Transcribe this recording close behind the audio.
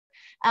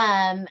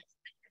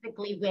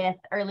specifically with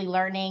early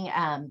learning,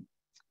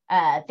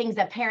 things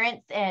that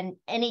parents and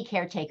any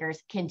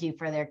caretakers can do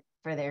for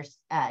their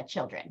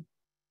children.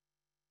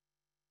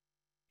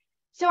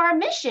 So our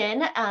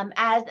mission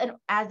as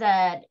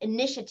an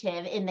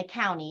initiative in the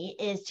county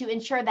is to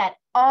ensure that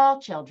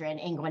all children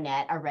in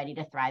Gwinnett are ready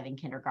to thrive in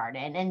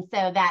kindergarten. And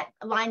so that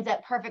lines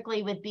up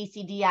perfectly with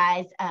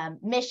BCDI's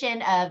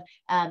mission of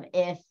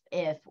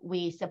if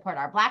we support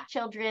our Black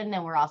children,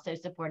 then we're also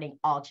supporting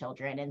all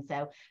children. And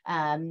so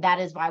that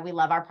is why we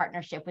love our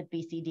partnership with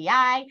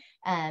BCDI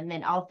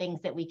and all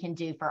things that we can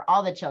do for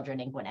all the children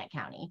in Gwinnett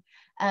County.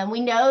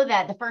 We know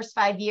that the first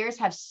 5 years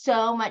have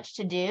so much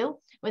to do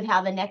with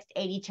how the next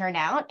 80 turn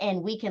out,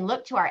 and we can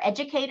look to our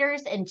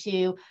educators and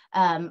to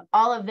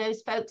all of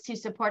those folks who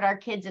support our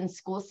kids in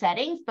school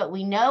settings, but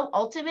we know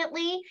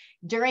ultimately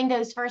during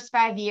those first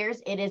 5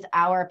 years, it is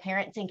our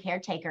parents and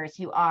caretakers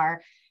who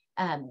are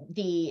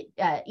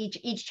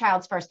each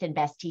child's first and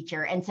best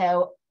teacher. And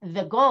so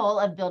the goal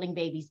of Building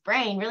Babies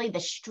Brain, really the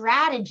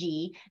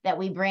strategy that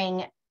we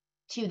bring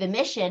to the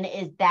mission,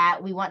 is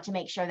that we want to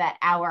make sure that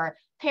our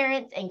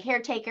parents and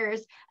caretakers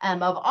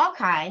of all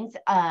kinds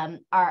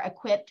are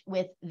equipped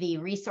with the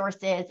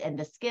resources and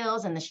the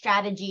skills and the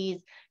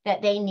strategies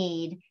that they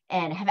need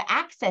and have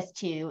access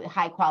to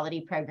high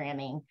quality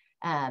programming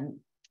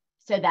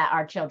so that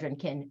our children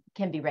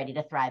can be ready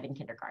to thrive in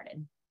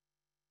kindergarten.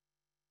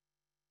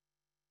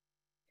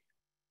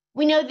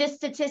 We know this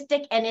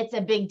statistic, and it's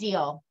a big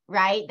deal,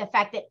 right? The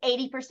fact that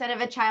 80% of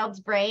a child's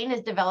brain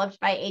is developed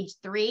by age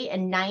 3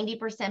 and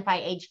 90%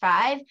 by age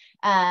 5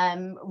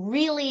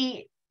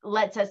 really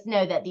lets us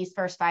know that these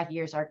first 5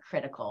 years are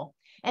critical.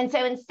 And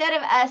so instead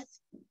of us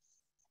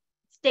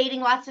stating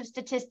lots of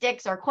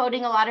statistics or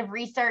quoting a lot of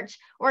research,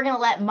 we're going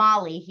to let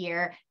Molly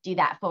here do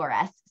that for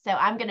us. So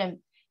I'm going to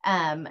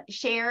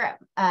share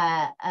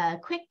a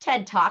quick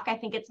TED Talk. I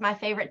think it's my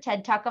favorite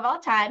TED Talk of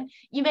all time.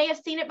 You may have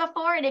seen it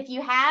before, and if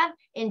you have,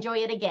 enjoy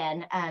it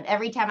again.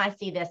 Every time I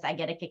see this, I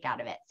get a kick out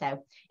of it.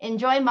 So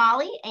enjoy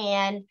Molly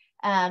and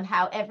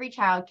how every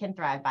child can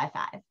thrive by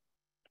 5.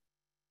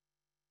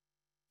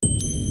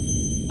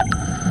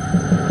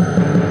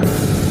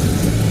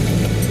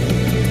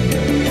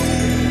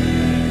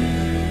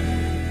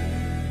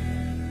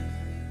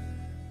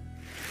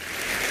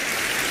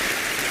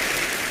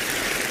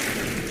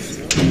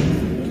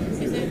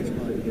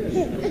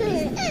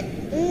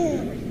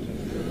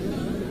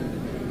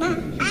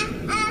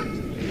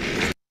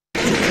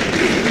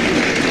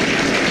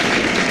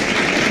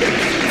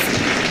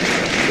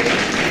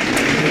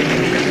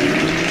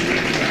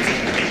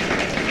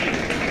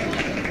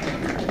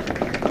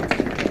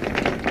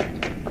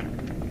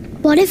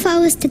 What if I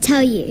was to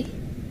tell you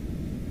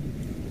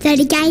that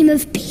a game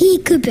of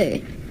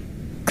peekaboo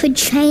could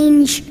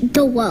change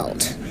the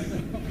world?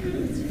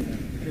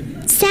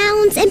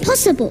 Sounds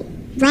impossible,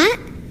 right?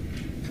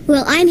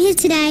 Well, I'm here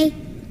today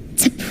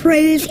to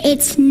prove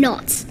it's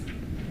not.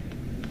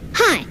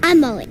 Hi, I'm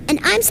Molly, and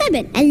I'm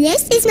 7, and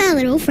this is my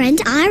little friend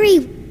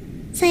Ari.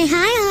 Say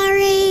hi,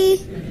 Ari.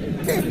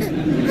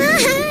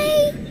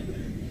 Hi.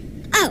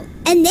 Oh,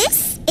 and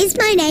this is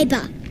my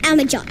neighbour,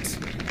 Amajot.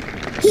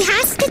 He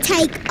has to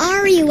take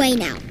Ari away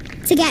now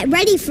to get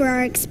ready for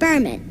our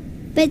experiment.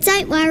 But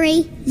don't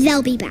worry,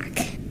 they'll be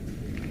back.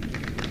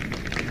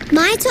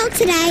 My talk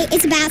today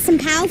is about some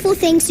powerful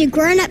things you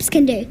grown-ups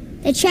can do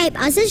that shape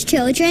us as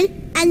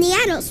children and the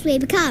adults we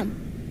become.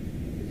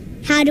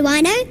 How do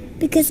I know?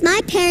 Because my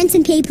parents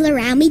and people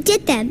around me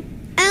did them,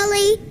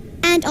 early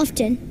and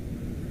often.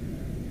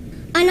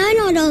 I know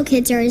not all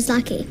kids are as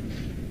lucky.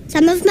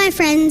 Some of my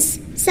friends,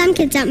 some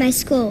kids at my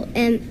school,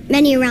 and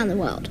many around the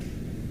world.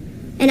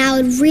 And I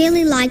would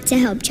really like to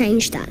help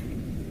change that.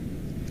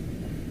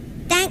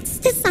 Thanks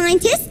to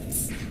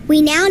scientists, we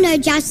now know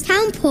just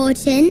how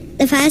important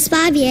the first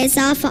 5 years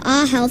are for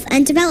our health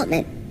and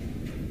development,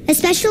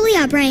 especially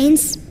our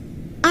brains.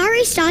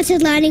 Ari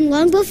started learning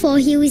long before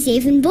he was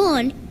even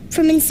born,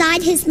 from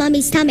inside his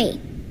mummy's tummy.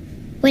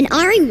 When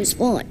Ari was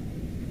born,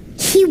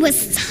 he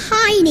was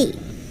tiny,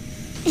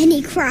 and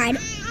he cried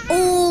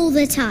all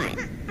the time.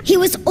 He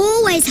was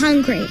always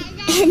hungry,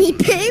 and he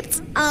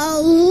pooped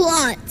a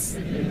lot.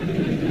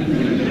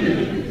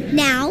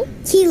 Now,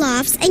 he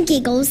laughs and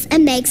giggles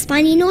and makes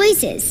funny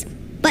noises.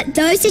 But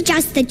those are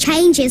just the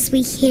changes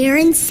we hear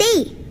and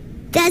see.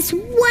 There's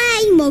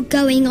way more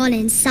going on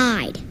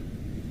inside.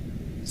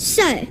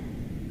 So,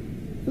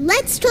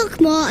 let's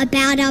talk more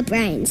about our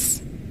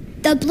brains.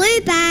 The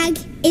blue bag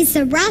is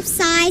the rough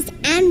size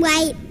and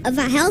weight of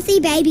a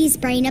healthy baby's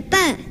brain at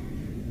birth.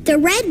 The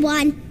red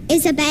one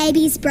is a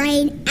baby's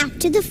brain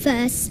after the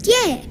first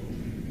year.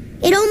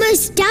 It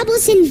almost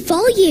doubles in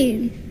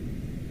volume.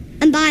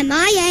 And by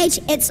my age,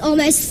 it's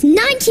almost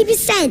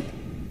 90%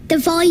 the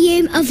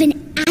volume of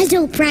an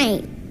adult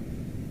brain.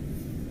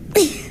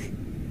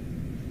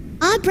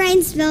 Our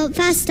brains develop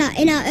faster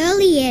in our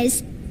early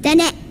years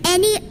than at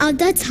any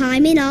other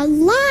time in our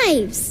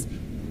lives.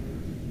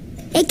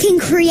 It can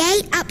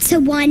create up to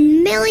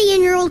 1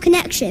 million neural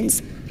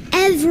connections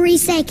every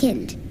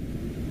second.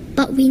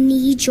 But we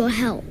need your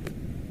help.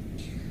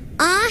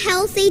 Our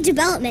healthy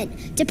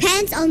development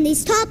depends on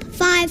these top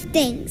 5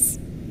 things.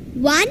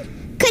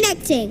 1,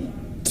 connecting.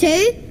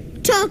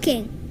 2,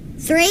 talking.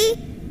 3,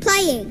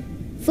 playing.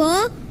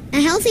 4, a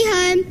healthy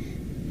home.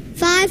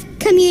 5,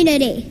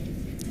 community.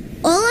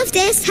 All of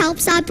this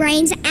helps our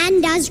brains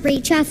and does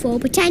reach our full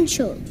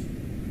potential.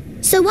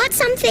 So what's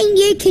something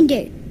you can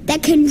do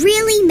that can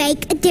really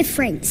make a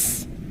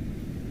difference?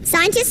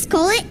 Scientists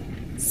call it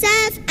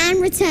serve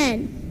and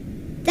return.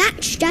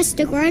 That's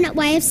just a grown-up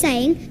way of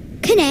saying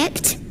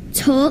connect,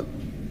 talk,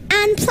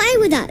 and play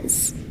with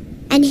us.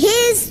 And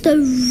here's the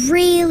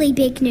really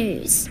big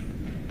news.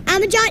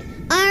 Amajot,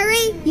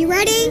 Ari, you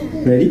ready?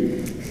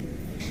 Ready?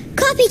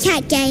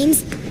 Copycat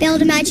games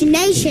build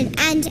imagination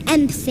and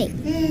empathy.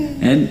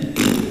 And?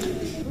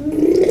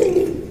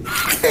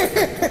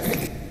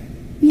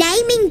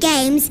 Naming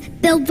games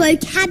build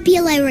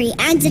vocabulary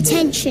and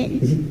attention.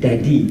 Is it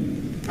Daddy?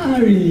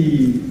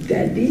 Ari!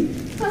 Daddy?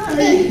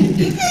 Ari!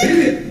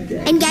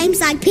 And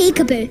games like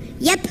Peekaboo,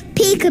 yep,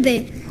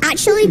 Peekaboo,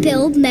 actually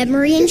build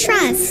memory and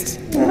trust.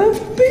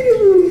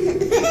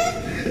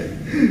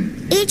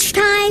 Each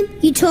time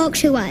you talk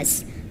to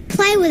us,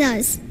 play with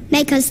us,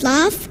 make us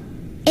laugh,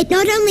 it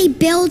not only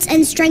builds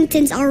and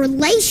strengthens our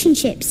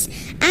relationships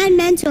and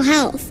mental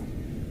health,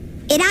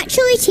 it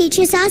actually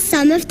teaches us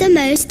some of the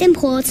most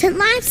important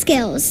life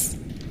skills.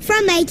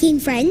 From making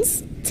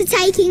friends, to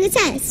taking a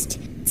test,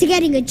 to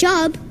getting a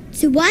job,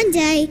 to one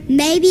day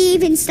maybe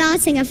even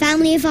starting a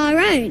family of our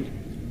own.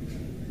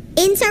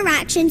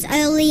 Interactions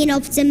early and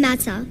often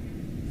matter.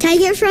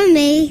 Take it from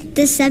me,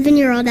 the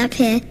 7-year-old up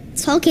here,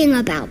 talking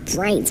about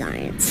brain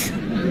science.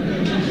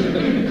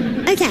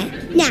 Okay,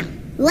 now,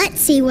 let's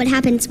see what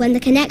happens when the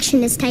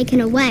connection is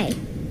taken away.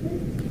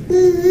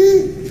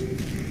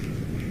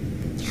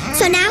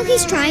 So now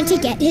he's trying to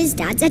get his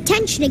dad's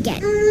attention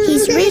again.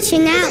 He's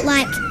reaching out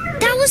like,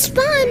 that was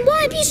fun,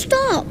 why have you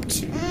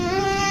stopped?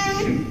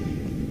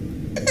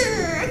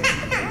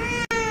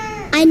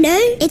 I know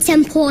it's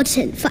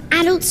important for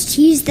adults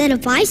to use their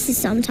devices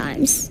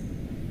sometimes,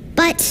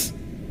 but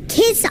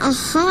kids are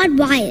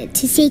hardwired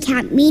to seek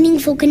out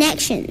meaningful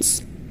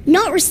connections.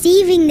 Not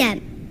receiving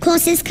them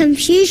causes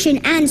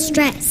confusion and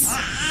stress.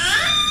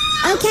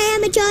 Okay,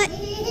 Amajot,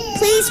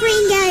 please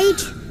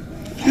re-engage.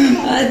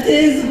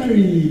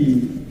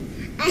 Sorry.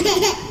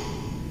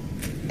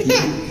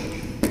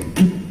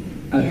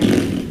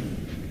 Okay.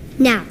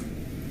 Now,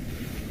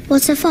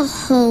 what if a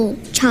whole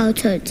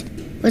childhood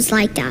was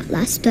like that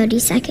last 30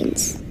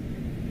 seconds?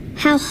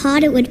 How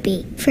hard it would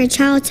be for a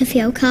child to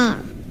feel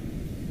calm,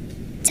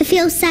 to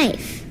feel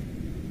safe,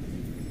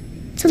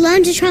 to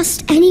learn to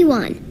trust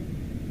anyone,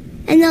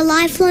 and the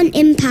lifelong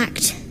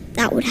impact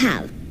that would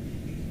have.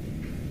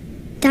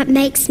 That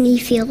makes me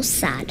feel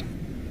sad.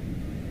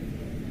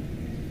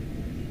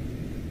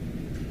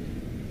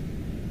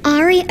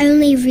 Ari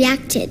only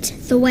reacted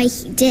the way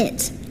he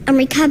did and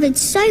recovered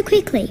so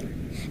quickly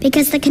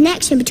because the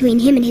connection between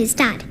him and his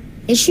dad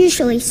is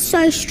usually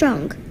so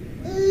strong.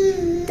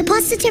 The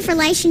positive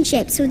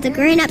relationships with the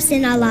grown-ups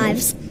in our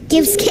lives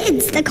gives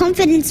kids the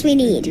confidence we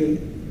need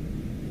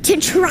to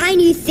try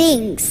new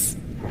things,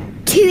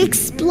 to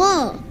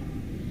explore,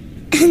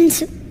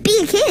 and be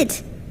a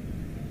kid.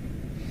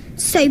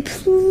 So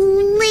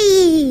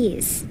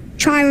please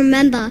try and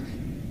remember,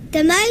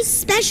 the most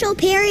special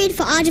period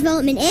for our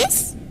development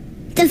is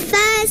the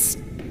first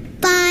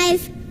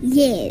 5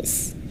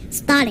 years,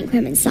 starting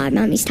from inside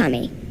Mummy's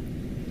tummy.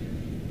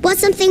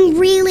 What's something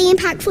really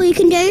impactful you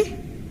can do?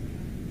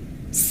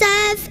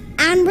 Serve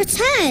and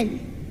return.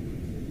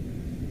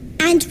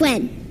 And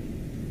when?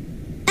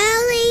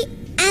 Early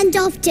and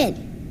often.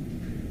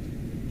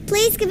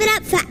 Please give it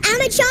up for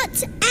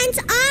Amajot and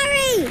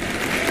Ari.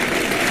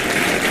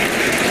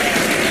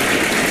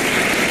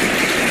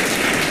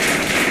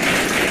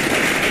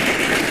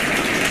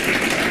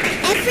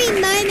 Every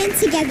moment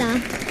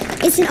together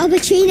is an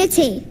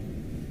opportunity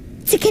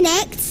to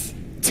connect,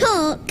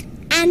 talk,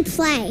 and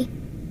play.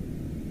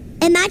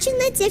 Imagine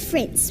the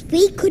difference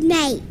we could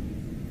make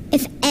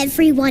if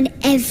everyone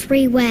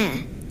everywhere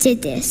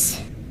did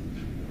this.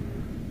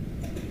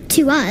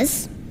 To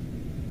us,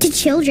 to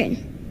children,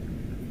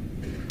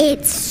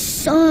 it's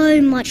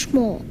so much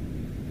more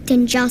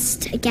than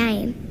just a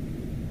game.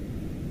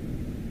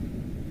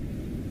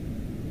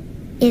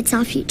 It's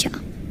our future.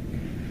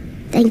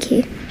 Thank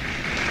you.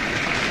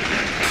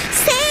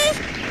 See?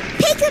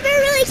 Peekaboo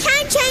really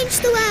can change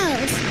the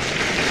world.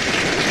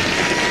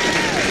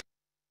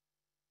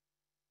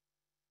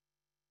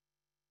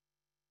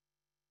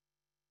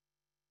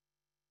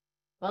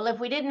 Well, if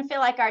we didn't feel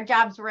like our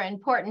jobs were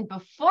important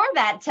before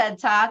that TED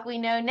Talk, we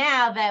know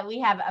now that we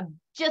have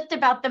just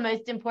about the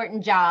most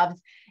important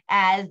jobs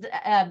as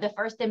the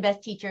first and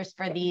best teachers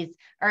for these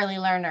early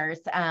learners.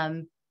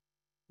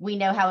 We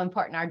know how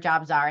important our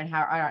jobs are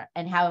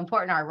and how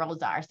important our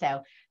roles are.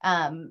 So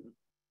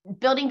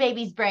Building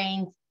Babies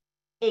Brains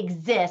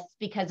exists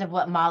because of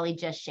what Molly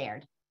just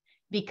shared,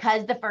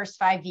 because the first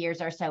 5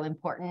 years are so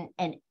important,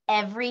 and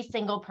every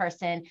single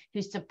person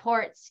who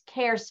supports,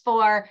 cares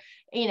for,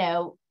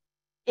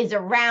 is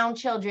around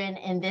children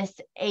in this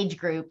age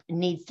group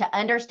needs to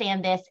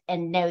understand this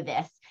and know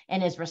this,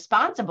 and is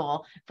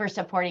responsible for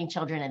supporting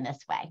children in this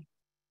way.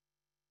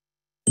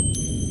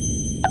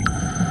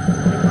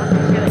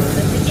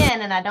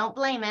 Again, and I don't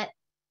blame it.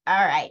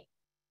 All right.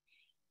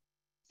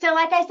 So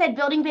like I said,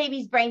 Building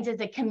Babies Brains is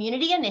a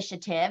community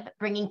initiative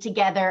bringing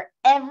together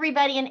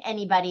everybody and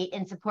anybody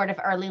in support of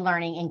early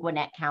learning in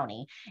Gwinnett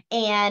County.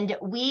 And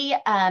we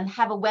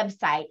have a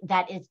website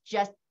that is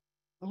just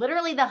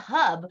literally the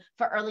hub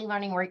for early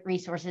learning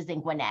resources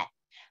in Gwinnett.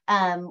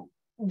 Our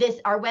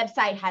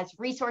website has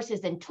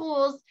resources and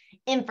tools,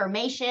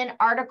 information,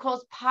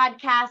 articles,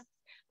 podcasts,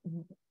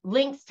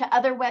 links to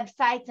other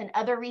websites and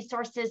other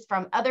resources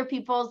from other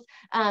people's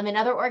and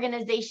other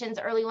organizations'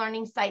 early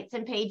learning sites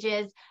and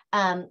pages.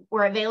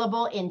 We're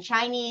available in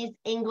Chinese,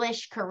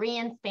 English,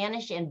 Korean,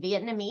 Spanish, and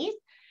Vietnamese.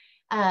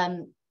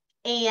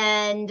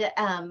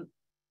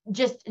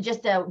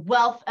 Just a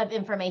wealth of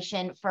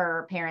information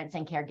for parents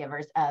and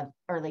caregivers of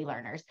early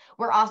learners.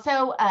 We're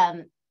also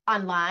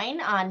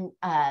online on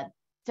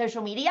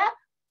social media,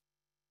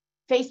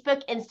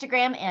 Facebook,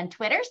 Instagram, and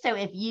Twitter. So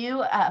if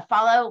you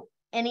follow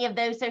any of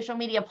those social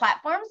media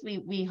platforms,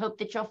 we hope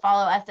that you'll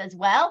follow us as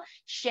well.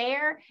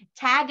 Share,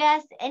 tag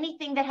us,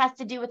 anything that has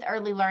to do with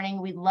early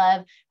learning. We'd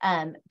love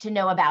to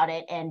know about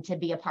it and to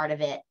be a part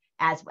of it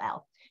as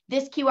well.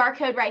 This QR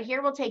code right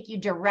here will take you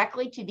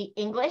directly to the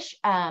English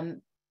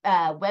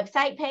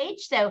website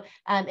page. So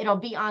it'll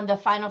be on the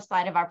final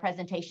slide of our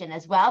presentation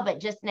as well, but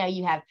just know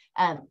you have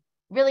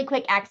really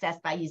quick access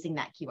by using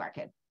that QR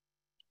code.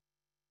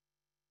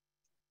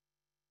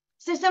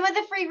 So some of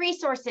the free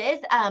resources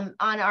on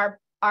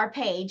our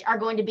page are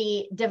going to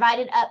be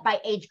divided up by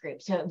age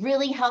group. So it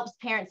really helps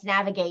parents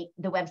navigate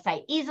the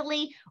website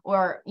easily,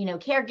 or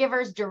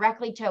caregivers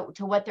directly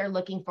to what they're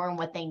looking for and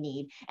what they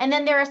need. And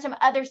then there are some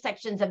other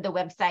sections of the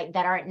website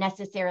that aren't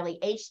necessarily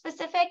age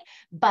specific,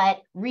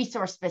 but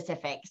resource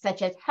specific,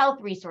 such as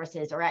health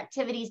resources or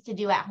activities to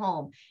do at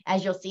home,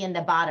 as you'll see in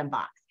the bottom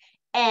box.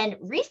 And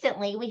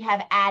recently we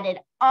have added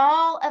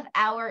all of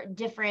our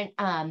different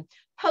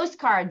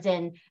postcards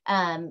and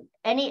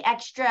any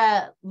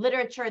extra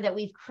literature that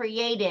we've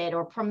created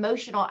or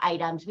promotional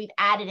items, we've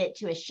added it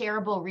to a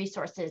shareable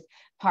resources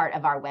part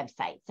of our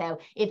website. So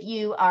if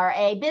you are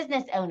a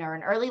business owner,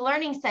 an early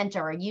learning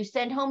center, or you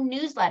send home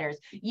newsletters,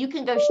 you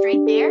can go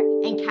straight there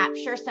and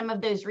capture some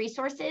of those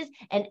resources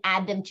and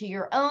add them to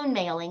your own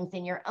mailings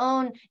and your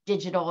own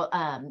digital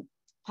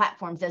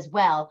platforms as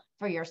well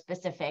for your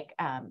specific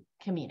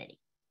community.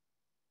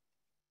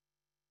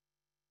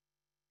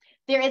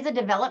 There is a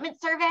development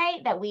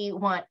survey that we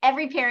want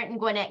every parent in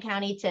Gwinnett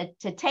County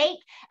to take,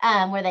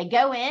 where they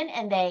go in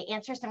and they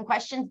answer some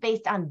questions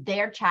based on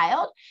their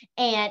child,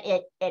 and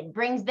it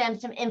brings them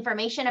some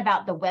information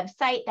about the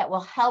website that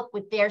will help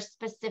with their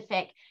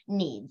specific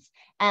needs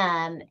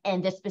and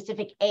the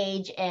specific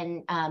age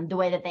and the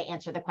way that they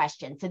answer the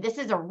question. So this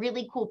is a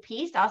really cool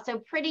piece, also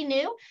pretty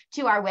new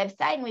to our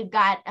website,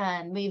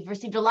 and we've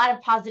received a lot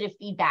of positive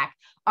feedback.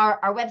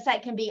 Our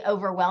website can be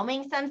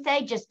overwhelming, some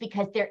say, just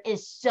because there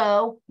is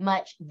so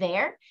much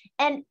there,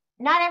 and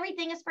not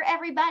everything is for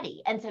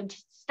everybody. And so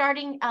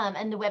starting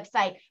on the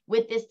website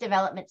with this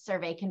development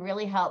survey can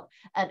really help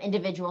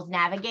individuals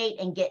navigate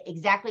and get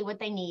exactly what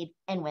they need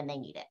and when they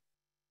need it.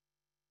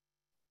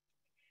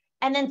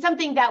 And then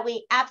something that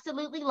we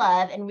absolutely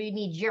love, and we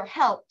need your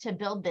help to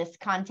build this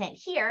content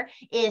here,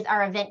 is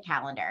our event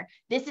calendar.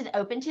 This is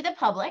open to the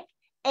public.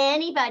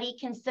 Anybody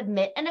can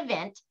submit an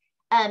event,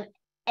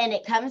 and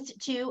it comes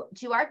to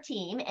our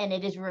team, and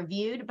it is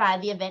reviewed by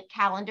the event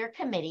calendar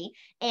committee.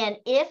 And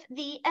if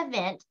the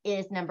event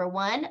is, number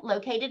one,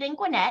 located in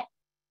Gwinnett,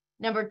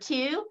 number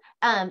two,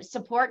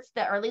 supports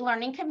the early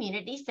learning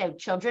community, so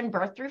children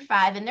birth through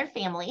 5 and their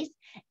families,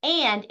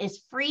 and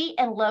is free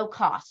and low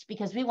cost,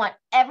 because we want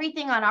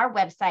everything on our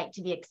website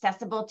to be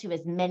accessible to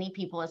as many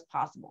people as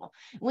possible.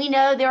 We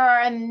know there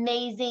are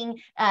amazing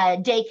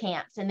day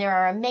camps, and there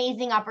are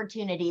amazing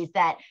opportunities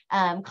that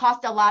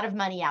cost a lot of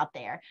money out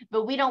there,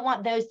 but we don't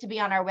want those to be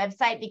on our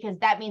website, because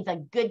that means a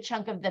good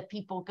chunk of the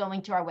people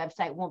going to our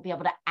website won't be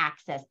able to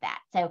access that.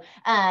 So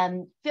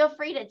feel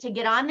free to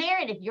get on there,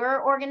 and if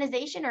your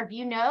organization, or if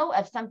you know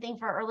of something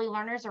for early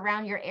learners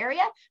around your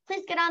area,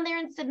 please get on there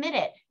and submit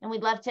it, and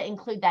we'd love to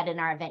include that in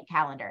our event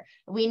calendar.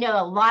 We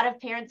know a lot of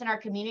parents in our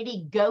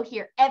community go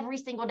here every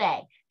single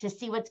day to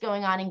see what's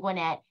going on in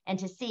Gwinnett, and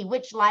to see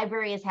which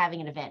library is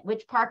having an event,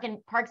 which Parks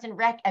and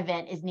Rec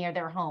event is near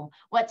their home,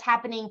 what's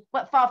happening,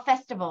 what fall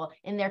festival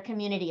in their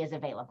community is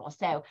available.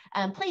 So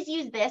please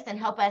use this and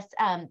help us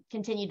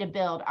continue to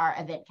build our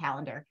event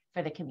calendar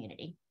for the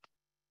community.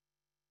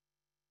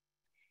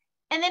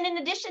 And then in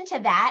addition to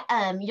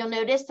that, you'll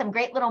notice some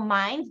Great Little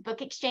Minds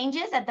book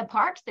exchanges at the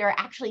parks. There are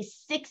actually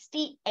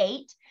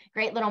 68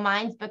 Great Little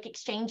Minds book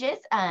exchanges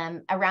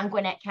around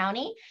Gwinnett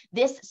County.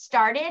 This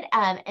started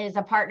as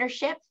a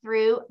partnership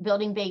through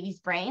Building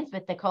Babies Brains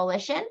with the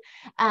coalition.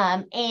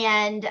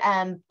 And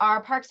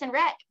our Parks and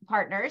Rec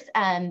partners,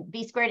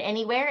 B Squared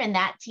Anywhere, and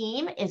that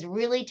team is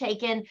really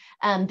taking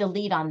the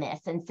lead on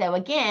this. And so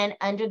again,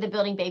 under the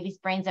Building Babies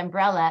Brains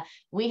umbrella,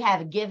 we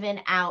have given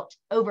out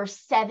over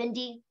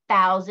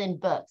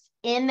 70,000 books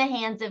in the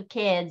hands of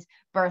kids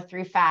birth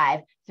through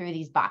 5 through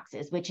these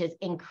boxes, which is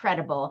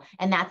incredible.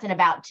 And that's in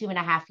about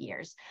 2.5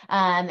 years.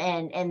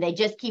 And they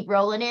just keep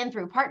rolling in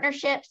through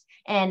partnerships.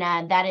 And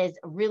that is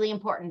really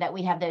important that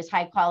we have those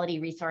high quality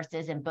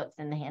resources and books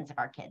in the hands of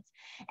our kids.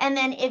 And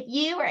then if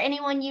you or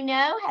anyone you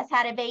know has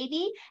had a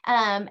baby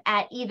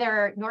at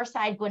either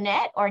Northside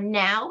Gwinnett, or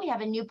now we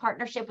have a new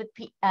partnership with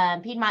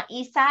Piedmont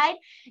Eastside,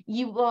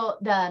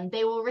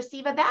 they will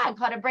receive a bag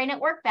called a Brain at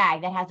Work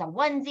bag that has a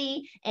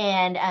onesie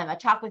and a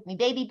Talk With Me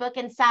baby book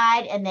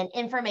inside, and then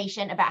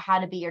information about how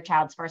to be your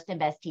child's first and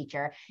best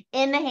teacher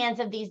in the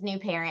hands of these new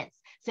parents,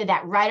 so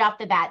that right off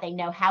the bat, they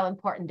know how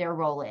important their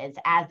role is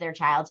as their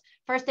child's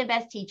first and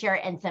best teacher,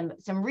 and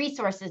some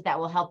resources that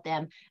will help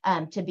them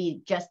to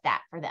be just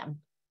that for them.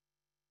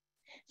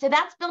 So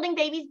that's Building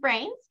Babies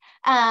Brains.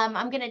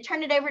 I'm going to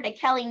turn it over to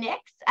Kelly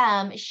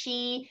Nix.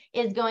 She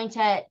is going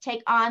to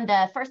take on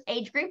the first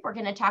age group we're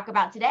going to talk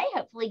about today,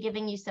 hopefully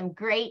giving you some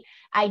great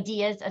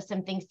ideas of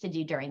some things to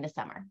do during the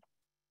summer.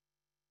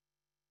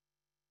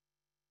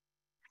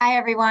 Hi,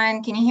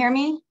 everyone. Can you hear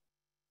me?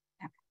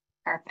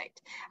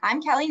 Perfect.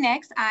 I'm Kelly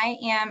Nix. I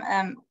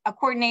am a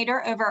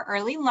coordinator over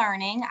early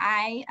learning.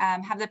 I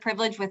have the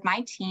privilege with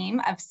my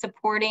team of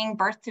supporting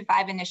birth to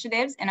 5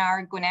 initiatives in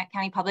our Gwinnett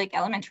County Public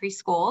Elementary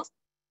Schools.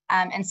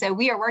 And so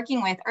we are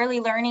working with early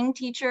learning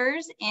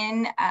teachers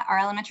in our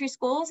elementary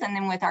schools, and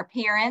then with our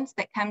parents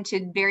that come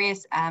to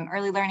various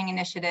early learning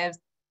initiatives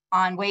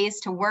on ways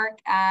to work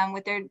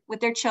with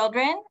their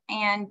children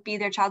and be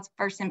their child's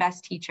first and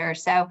best teacher.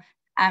 So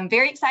I'm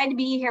very excited to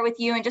be here with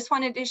you, and just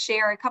wanted to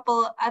share a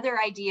couple other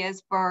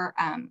ideas for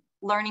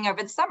learning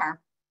over the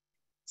summer.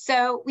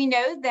 So we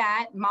know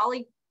that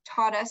Molly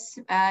taught us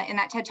in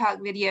that TED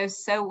Talk video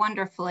so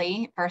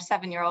wonderfully for a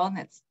 7-year-old.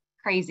 That's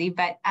crazy,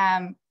 but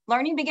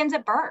learning begins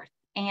at birth,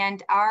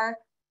 and our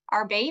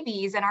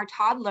babies and our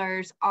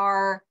toddlers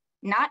are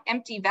not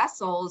empty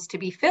vessels to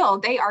be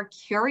filled. They are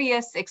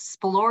curious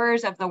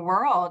explorers of the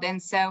world.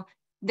 And so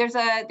there's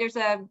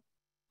a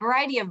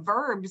variety of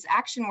verbs,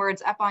 action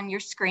words up on your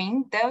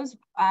screen. Those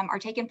are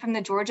taken from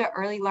the Georgia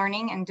Early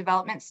Learning and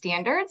Development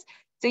Standards.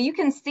 So you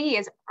can see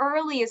as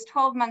early as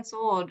 12 months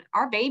old,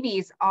 our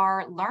babies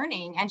are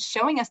learning and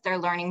showing us they're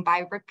learning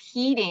by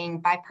repeating,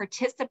 by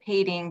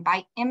participating,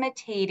 by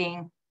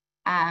imitating.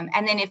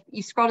 And then if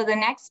you scroll to the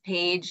next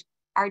page,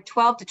 our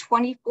 12 to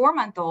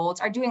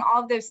 24-month-olds are doing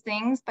all of those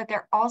things, but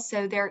they're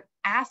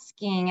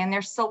asking, and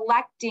they're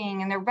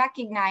selecting, and they're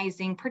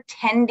recognizing,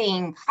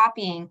 pretending,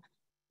 copying.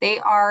 They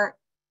are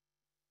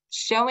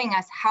showing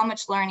us how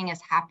much learning is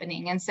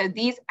happening. And so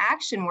these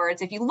action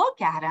words, if you look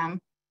at them,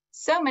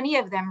 so many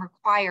of them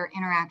require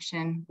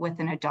interaction with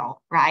an adult,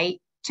 right?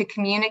 To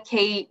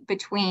communicate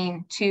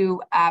between,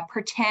 to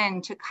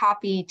pretend, to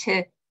copy,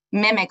 to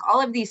mimic, all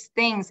of these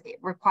things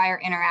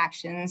require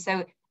interaction.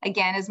 So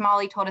again, as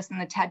Molly told us in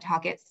the TED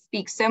Talk, it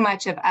speaks so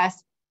much of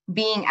us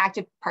being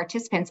active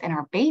participants in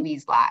our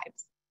babies'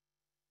 lives.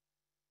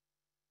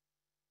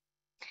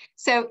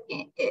 So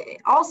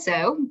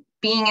also,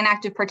 being an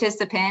active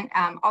participant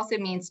also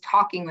means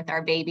talking with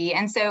our baby.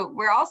 And so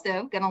we're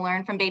also going to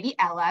learn from baby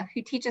Ella,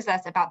 who teaches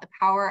us about the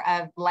power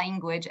of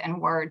language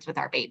and words with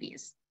our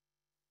babies.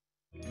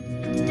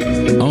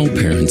 All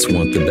parents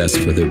want the best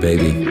for their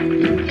baby.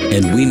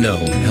 And we know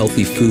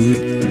healthy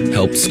food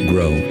helps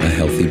grow a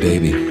healthy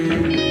baby.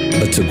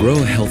 But to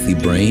grow a healthy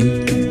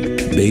brain,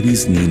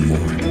 babies need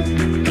more.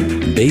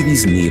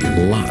 Babies need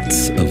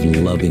lots of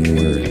loving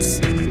words.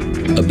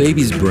 A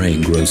baby's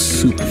brain grows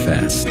super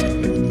fast.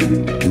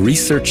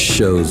 Research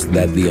shows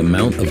that the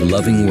amount of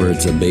loving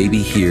words a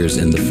baby hears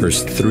in the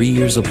first 3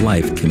 years of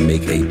life can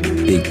make a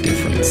big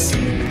difference.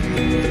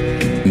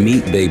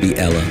 Meet baby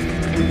Ella.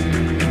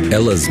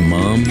 Ella's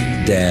mom,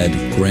 dad,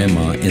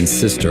 grandma, and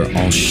sister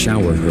all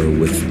shower her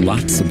with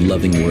lots of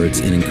loving words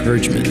and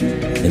encouragement,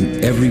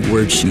 and every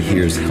word she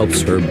hears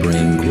helps her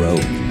brain grow.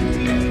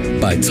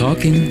 By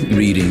talking,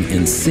 reading,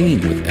 and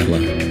singing with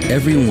Ella,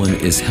 everyone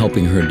is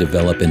helping her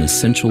develop an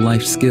essential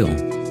life skill,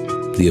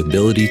 the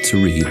ability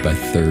to read by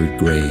 3rd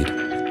grade.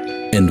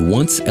 And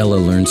once Ella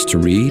learns to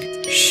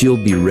read,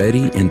 she'll be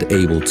ready and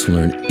able to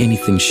learn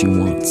anything she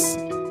wants.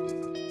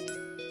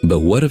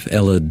 But what if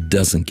Ella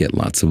doesn't get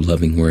lots of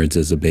loving words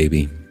as a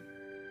baby?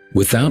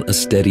 Without a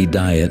steady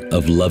diet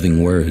of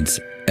loving words,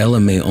 Ella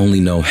may only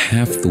know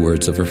half the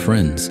words of her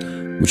friends,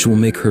 which will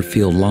make her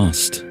feel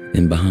lost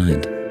and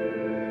behind.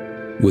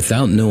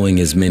 Without knowing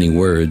as many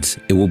words,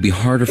 it will be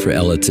harder for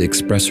Ella to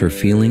express her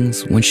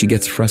feelings when she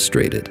gets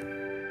frustrated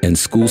and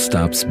school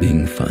stops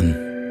being fun.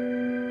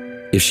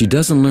 If she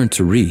doesn't learn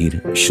to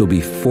read, she'll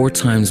be 4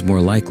 times more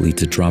likely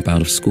to drop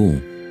out of school.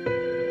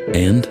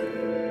 And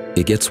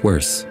it gets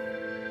worse.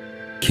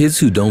 Kids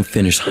who don't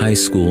finish high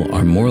school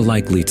are more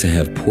likely to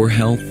have poor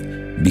health,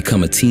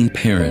 become a teen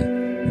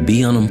parent,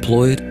 be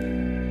unemployed,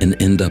 and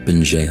end up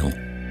in jail.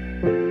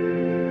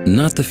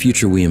 Not the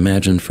future we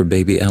imagined for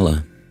baby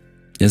Ella,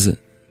 is it?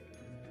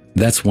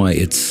 That's why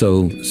it's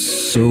so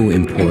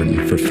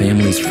important for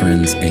families,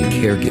 friends, and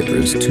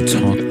caregivers to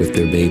talk with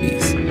their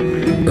babies,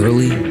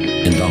 early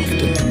and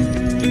often.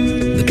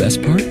 The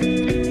best part?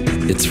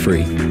 It's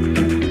free.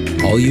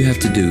 All you have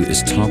to do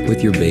is talk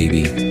with your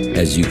baby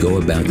as you go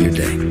about your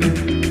day.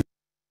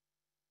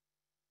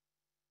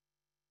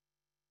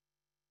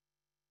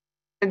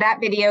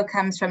 That video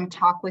comes from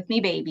Talk With Me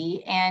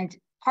Baby, and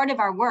part of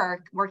our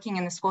work, working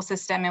in the school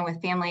system and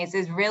with families,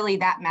 is really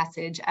that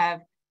message of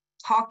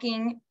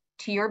talking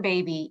to your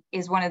baby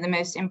is one of the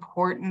most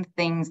important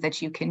things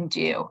that you can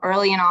do.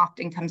 Early and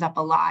often comes up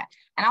a lot.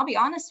 And I'll be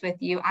honest with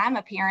you, I'm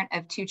a parent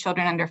of 2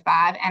 children under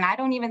 5, and I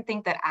don't even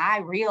think that I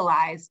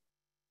realized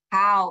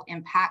how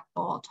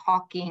impactful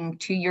talking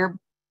to your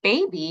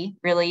baby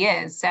really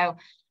is. So,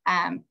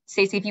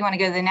 Stacy, if you want to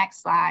go to the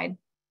next slide.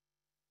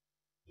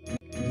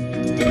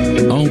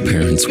 All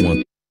parents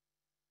want.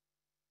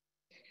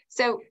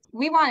 So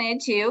we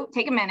wanted to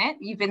take a minute.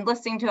 You've been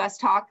listening to us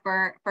talk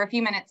for a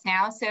few minutes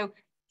now. So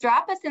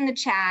drop us in the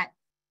chat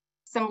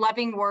some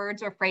loving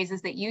words or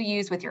phrases that you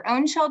use with your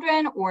own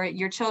children or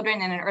your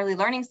children in an early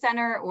learning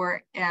center,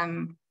 or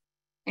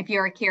if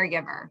you're a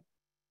caregiver.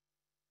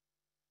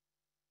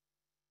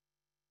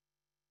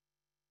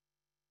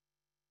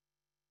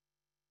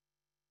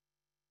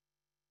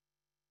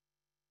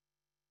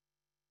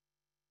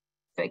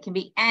 So it can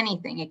be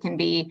anything. It can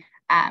be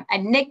a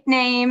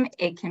nickname.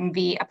 It can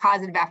be a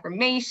positive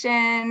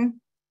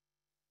affirmation.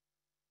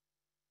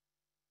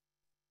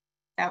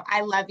 So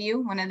I love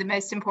you, one of the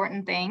most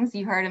important things.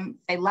 You heard him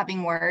say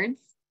loving words.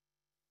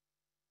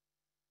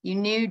 You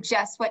knew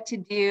just what to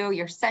do.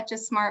 You're such a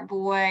smart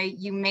boy.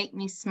 You make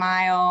me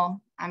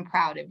smile. I'm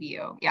proud of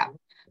you. Yeah.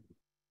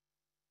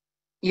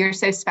 You're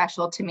so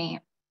special to me.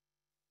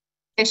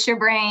 Fish your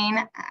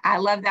brain. I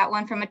love that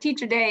one from my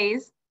teacher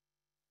days.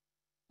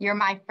 You're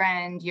my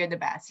friend, you're the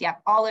best.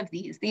 Yep, all of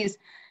these. These,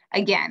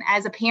 again,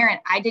 as a parent,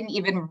 I didn't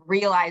even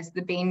realize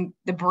the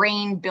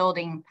brain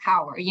building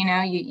power. You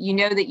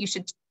know that you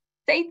should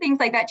say things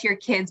like that to your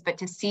kids, but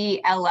to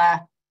see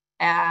Ella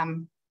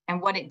and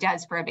what it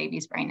does for a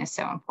baby's brain is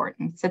so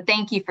important. So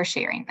thank you for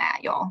sharing that,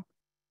 y'all.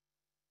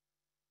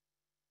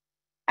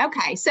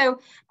 Okay,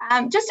 so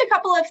just a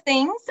couple of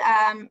things.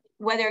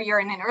 Whether you're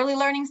in an early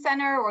learning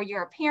center or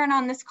you're a parent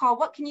on this call,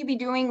 what can you be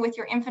doing with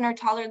your infant or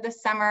toddler this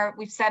summer?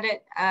 We've said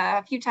it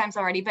a few times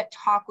already, but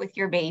talk with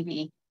your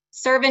baby.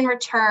 Serve and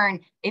return.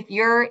 If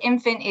your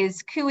infant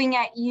is cooing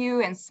at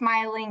you and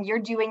smiling, you're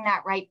doing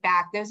that right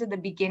back. Those are the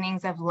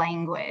beginnings of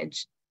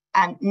language.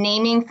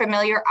 Naming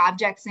familiar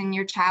objects in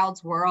your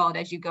child's world.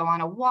 As you go on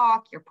a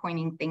walk, you're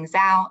pointing things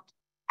out.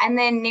 And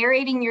then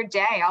narrating your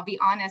day. I'll be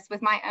honest,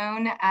 with my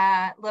own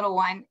little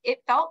one,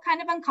 it felt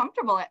kind of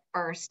uncomfortable at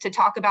first to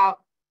talk about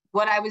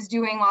what I was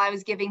doing while I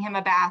was giving him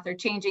a bath or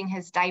changing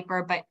his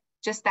diaper, but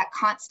just that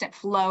constant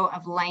flow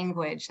of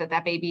language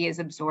that baby is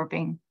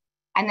absorbing.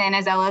 And then,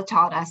 as Ella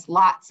taught us,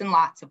 lots and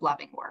lots of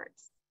loving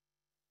words.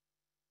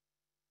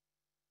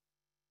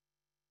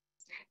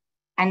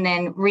 And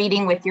then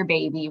reading with your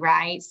baby,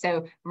 right?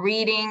 So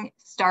reading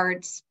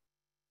starts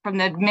from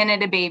the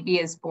minute a baby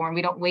is born.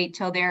 We don't wait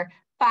till they're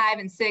 5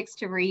 and 6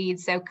 to read.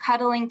 So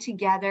cuddling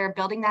together,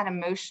 building that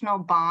emotional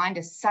bond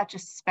is such a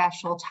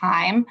special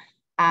time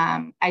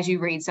as you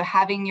read. So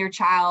having your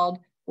child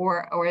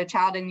or a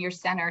child in your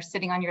center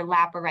sitting on your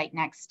lap or right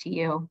next to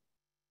you,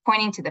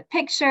 pointing to the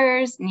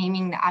pictures,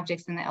 naming the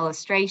objects in the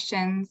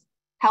illustrations,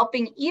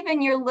 helping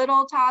even your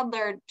little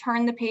toddler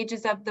turn the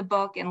pages of the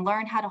book and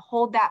learn how to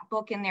hold that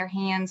book in their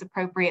hands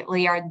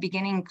appropriately are the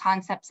beginning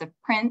concepts of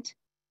print.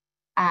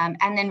 And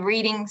then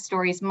reading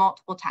stories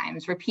multiple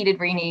times,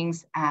 repeated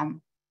readings,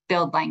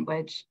 build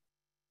language.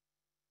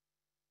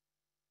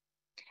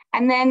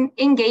 And then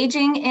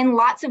engaging in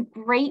lots of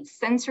great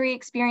sensory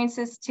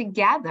experiences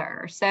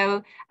together.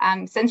 So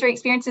sensory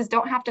experiences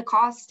don't have to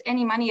cost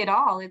any money at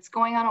all. It's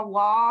going on a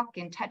walk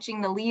and touching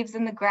the leaves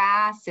in the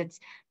grass. It's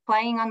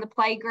playing on the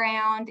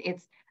playground.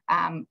 It's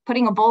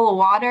putting a bowl of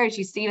water, as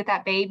you see with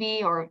that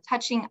baby, or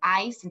touching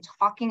ice and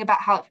talking about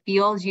how it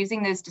feels,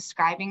 using those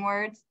describing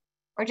words,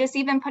 or just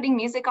even putting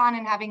music on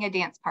and having a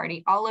dance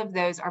party. All of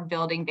those are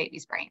building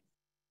baby's brains.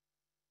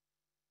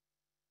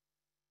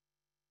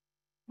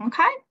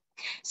 Okay.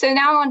 So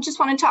now I just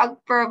want to talk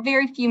for a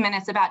very few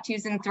minutes about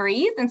 2s and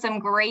 3s and some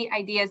great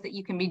ideas that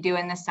you can be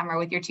doing this summer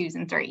with your 2s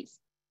and 3s.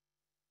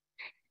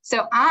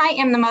 So I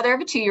am the mother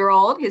of a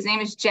 2-year-old. His name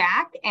is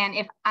Jack. And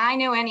if I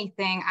know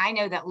anything, I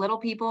know that little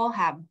people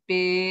have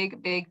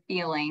big, big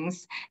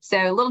feelings. So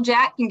little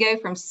Jack can go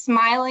from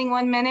smiling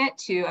one minute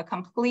to a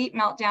complete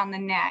meltdown the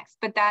next.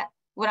 But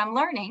what I'm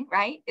learning,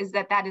 right, is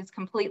that is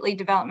completely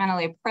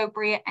developmentally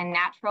appropriate and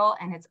natural.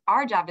 And it's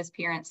our job as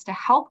parents to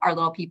help our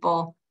little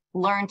people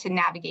learn to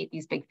navigate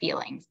these big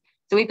feelings.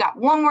 So we've got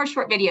one more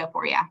short video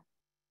for you.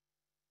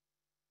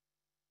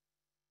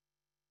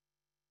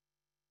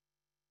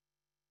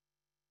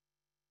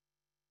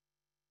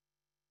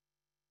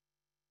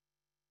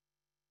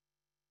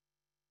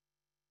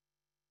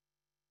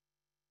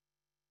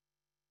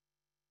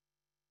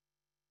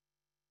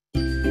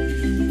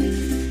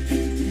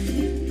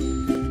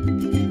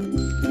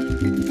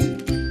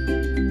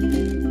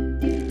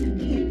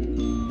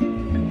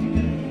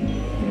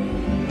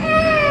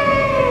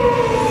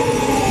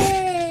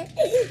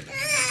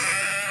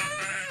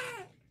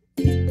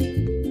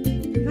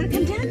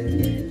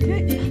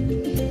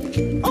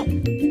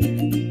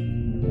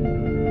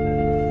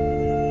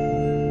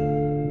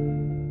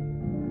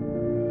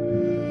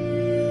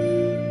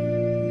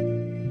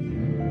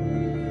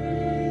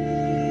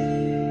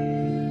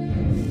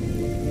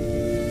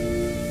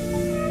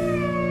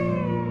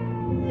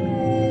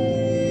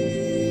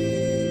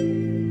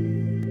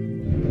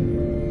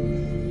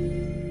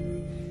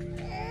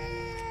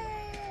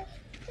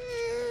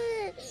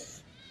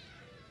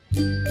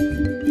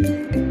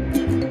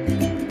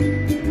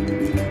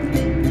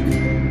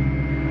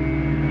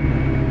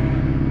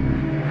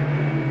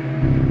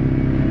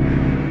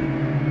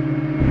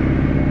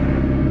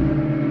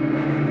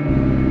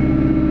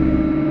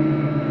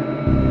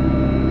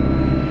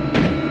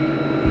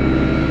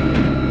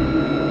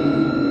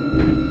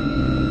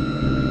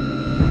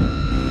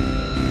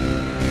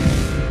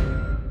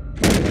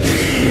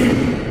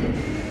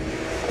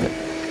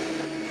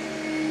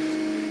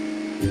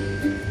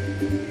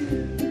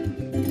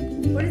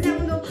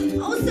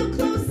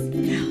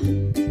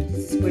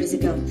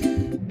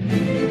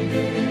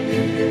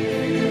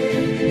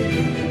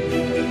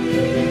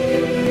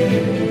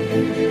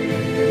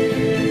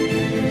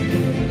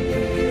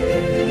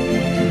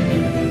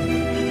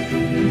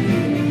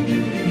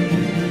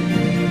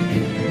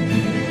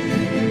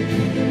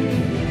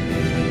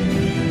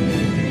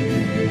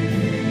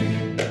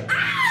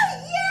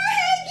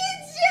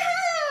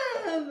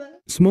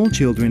 Small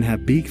children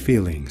have big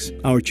feelings.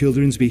 Our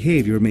children's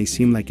behavior may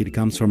seem like it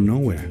comes from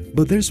nowhere,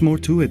 but there's more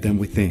to it than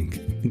we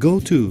think. Go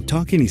to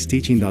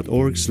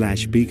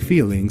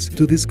talkingisteaching.org/bigfeelings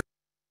to discover.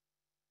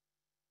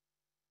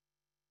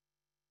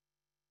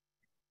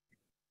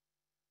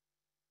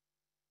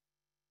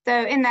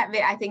 So in that,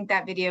 I think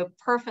that video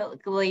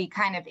perfectly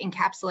kind of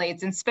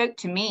encapsulates and spoke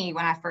to me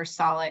when I first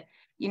saw it.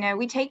 You know,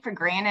 we take for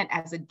granted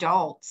as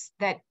adults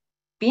that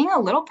being a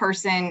little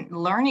person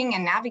learning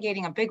and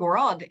navigating a big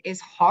world is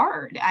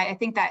hard. I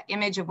think that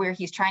image of where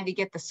he's trying to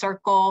get the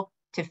circle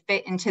to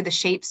fit into the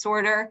shape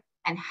sorter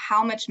and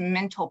how much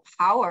mental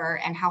power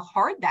and how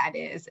hard that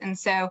is. And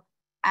so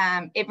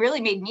it really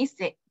made me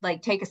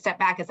take a step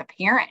back as a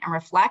parent and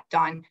reflect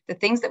on the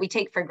things that we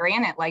take for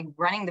granted, like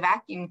running the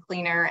vacuum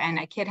cleaner and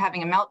a kid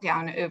having a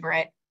meltdown over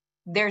it.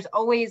 There's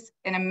always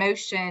an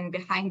emotion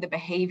behind the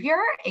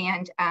behavior.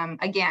 And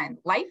again,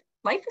 life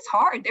is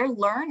hard. They're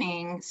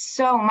learning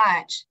so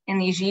much in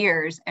these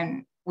years,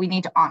 and we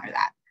need to honor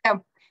that.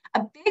 So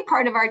a big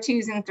part of our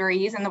 2s and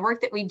 3s and the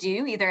work that we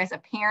do, either as a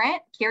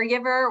parent,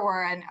 caregiver,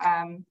 or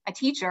a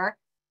teacher,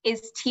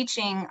 is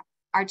teaching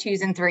our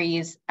 2s and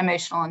 3s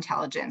emotional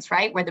intelligence,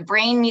 right? Where the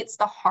brain meets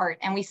the heart.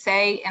 And we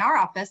say in our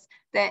office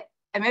that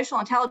emotional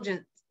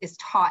intelligence is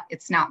taught,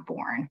 it's not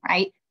born,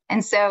 right?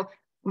 And so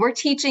we're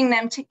teaching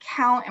them to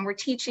count, and we're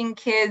teaching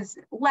kids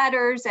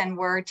letters, and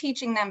we're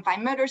teaching them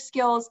fine motor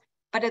skills.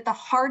 But at the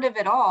heart of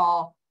it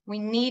all, we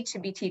need to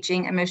be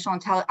teaching emotional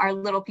intelligence, our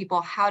little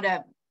people, how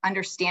to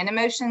understand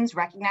emotions,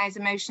 recognize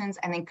emotions,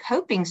 and then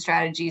coping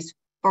strategies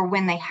for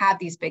when they have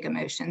these big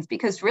emotions,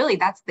 because really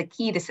that's the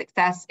key to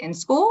success in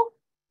school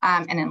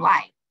and in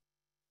life.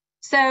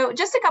 So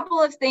just a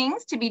couple of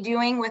things to be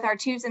doing with our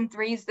 2s and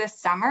 3s this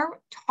summer,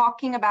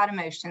 talking about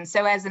emotions.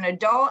 So as an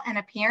adult and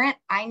a parent,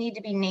 I need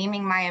to be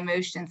naming my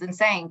emotions and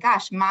saying,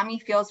 gosh, mommy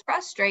feels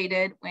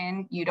frustrated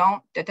when you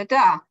don't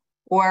da-da-da,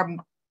 or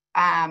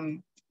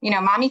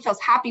mommy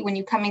feels happy when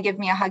you come and give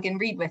me a hug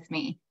and read with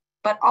me,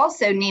 but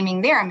also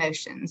naming their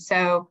emotions.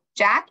 So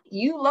Jack,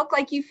 you look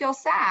like you feel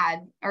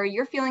sad, or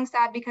you're feeling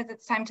sad because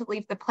it's time to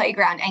leave the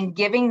playground, and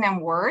giving them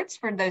words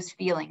for those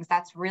feelings.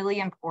 That's really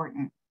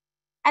important.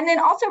 And then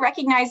also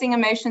recognizing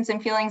emotions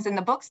and feelings in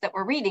the books that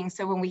we're reading.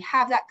 So when we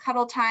have that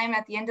cuddle time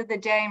at the end of the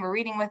day and we're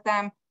reading with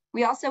them,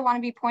 we also want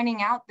to be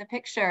pointing out the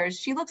pictures.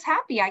 She looks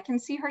happy. I can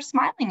see her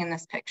smiling in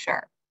this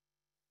picture.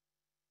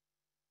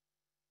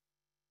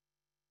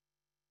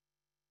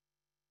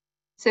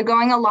 So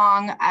going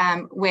along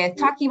with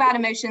talking about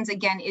emotions,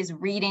 again, is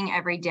reading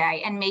every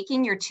day and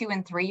making your 2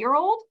 and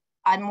 3-year-old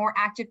a more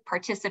active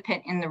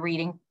participant in the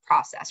reading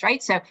process,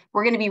 right? So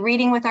we're going to be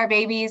reading with our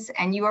babies,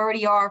 and you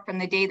already are from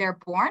the day they're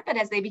born, but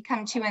as they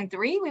become 2 and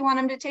 3, we want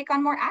them to take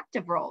on more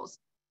active roles.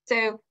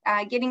 So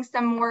getting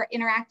some more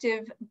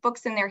interactive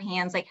books in their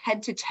hands, like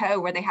Head to Toe,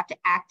 where they have to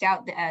act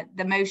out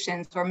the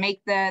motions or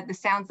make the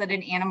sounds that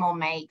an animal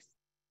makes.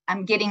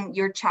 Getting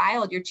your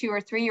child, your 2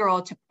 or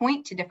 3-year-old, to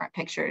point to different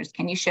pictures.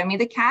 Can you show me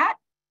the cat?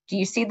 Do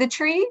you see the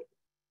tree?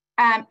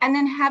 And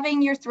then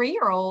having your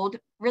 3-year-old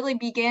really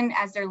begin,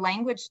 as their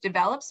language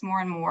develops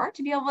more and more,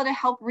 to be able to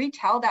help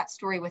retell that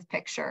story with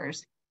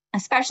pictures.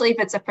 especially if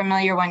it's a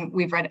familiar one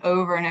we've read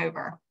over and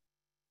over.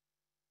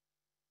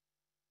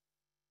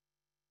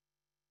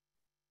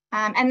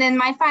 And then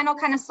my final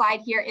kind of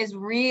slide here is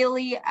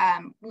really,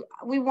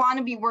 we want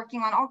to be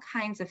working on all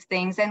kinds of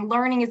things, and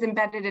learning is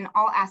embedded in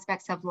all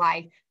aspects of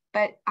life,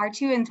 but our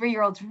 2- and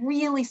 3-year-olds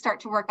really start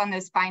to work on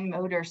those fine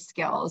motor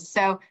skills.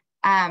 So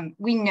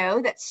we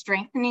know that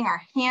strengthening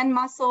our hand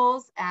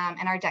muscles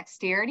and our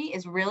dexterity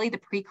is really the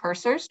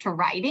precursors to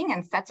writing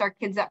and sets our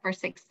kids up for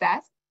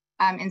success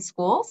in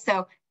school.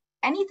 So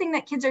anything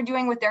that kids are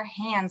doing with their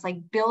hands,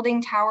 like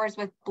building towers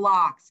with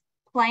blocks,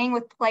 playing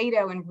with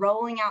Play-Doh and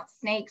rolling out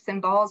snakes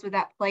and balls with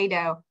that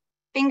Play-Doh,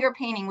 finger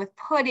painting with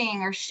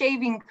pudding or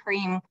shaving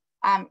cream,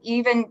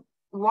 even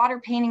water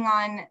painting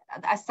on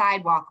a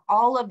sidewalk,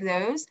 all of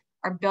those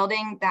are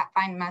building that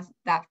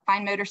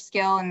fine motor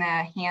skill and the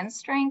hand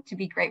strength to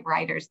be great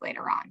writers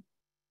later on.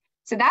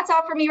 So that's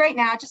all for me right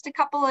now. Just a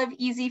couple of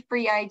easy,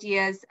 free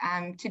ideas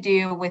to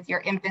do with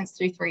your infants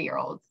through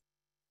 3-year-olds.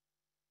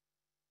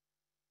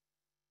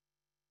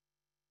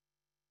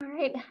 All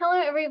right,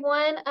 hello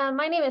everyone.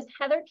 My name is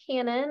Heather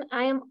Cannon.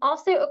 I am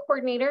also a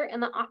coordinator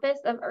in the Office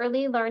of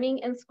Early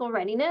Learning and School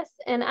Readiness,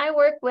 and I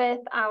work with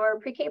our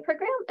pre-K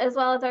program as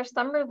well as our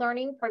summer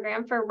learning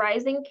program for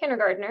rising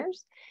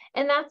kindergartners.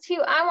 And that's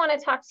who I want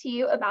to talk to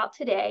you about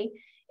today,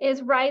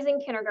 is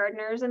rising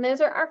kindergartners. And those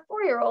are our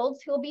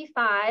 4-year-olds who will be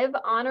 5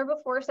 on or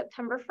before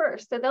September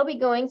 1st. So they'll be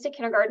going to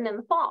kindergarten in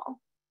the fall.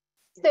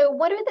 So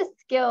what are the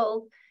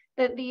skills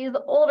that these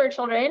older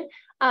children,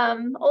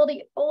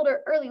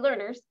 older early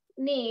learners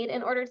need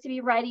in order to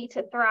be ready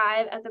to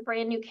thrive as a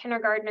brand new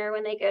kindergartner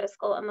when they go to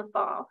school in the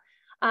fall?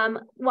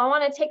 Well, I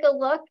want to take a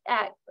look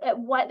at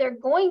what they're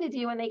going to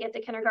do when they get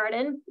to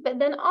kindergarten, but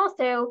then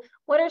also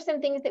what are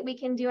some things that we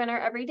can do in our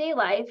everyday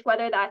life,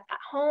 whether that's at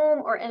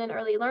home or in an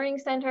early learning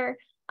center,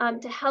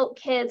 to help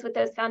kids with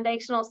those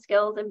foundational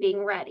skills and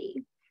being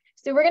ready.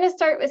 So we're going to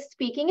start with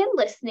speaking and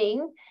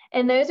listening,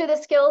 and those are the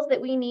skills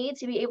that we need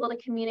to be able to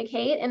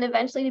communicate and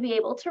eventually to be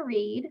able to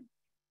read.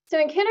 So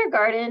in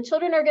kindergarten,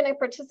 children are going to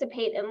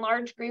participate in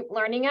large group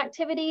learning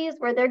activities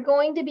where they're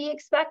going to be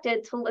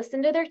expected to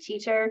listen to their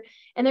teacher,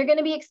 and they're going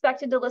to be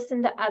expected to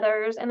listen to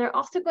others, and they're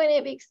also going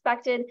to be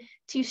expected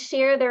to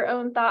share their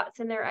own thoughts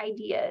and their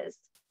ideas.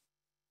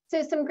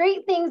 So some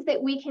great things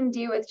that we can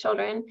do with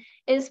children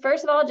is,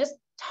 first of all, just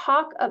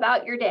talk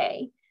about your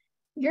day.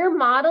 You're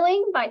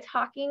modeling by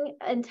talking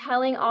and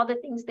telling all the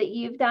things that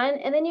you've done,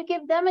 and then you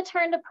give them a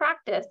turn to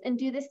practice and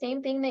do the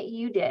same thing that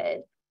you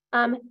did.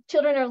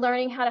 Children are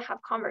learning how to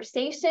have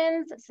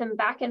conversations, some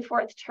back and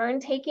forth turn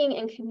taking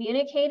and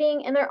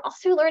communicating, and they're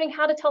also learning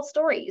how to tell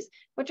stories,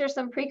 which are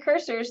some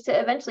precursors to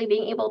eventually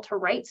being able to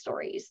write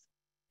stories.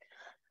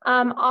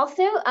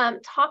 Also,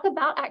 talk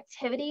about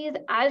activities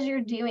as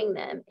you're doing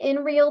them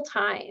in real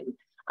time.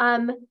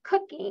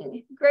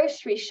 Cooking,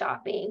 grocery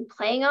shopping,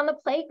 playing on the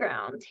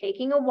playground,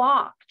 taking a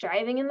walk,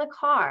 driving in the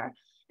car.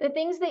 The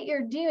things that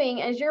you're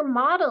doing as you're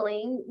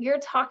modeling, you're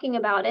talking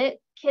about it.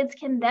 Kids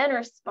can then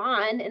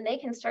respond and they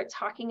can start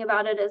talking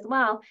about it as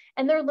well.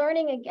 And they're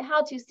learning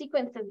how to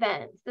sequence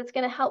events. That's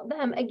going to help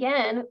them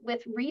again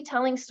with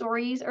retelling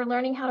stories or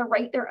learning how to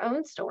write their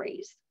own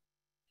stories.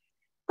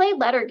 Play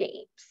letter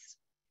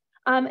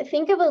games.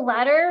 Think of a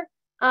letter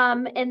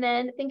and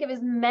then think of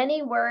as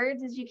many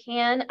words as you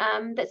can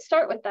that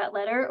start with that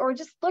letter, or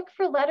just look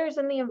for letters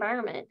in the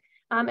environment.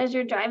 As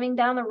you're driving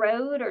down the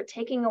road or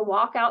taking a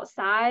walk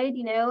outside,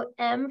 you know,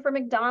 M for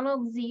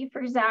McDonald's, Z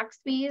for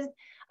Zaxby's.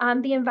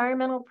 The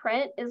environmental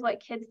print is what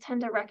kids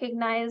tend to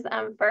recognize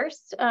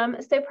first.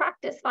 So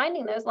practice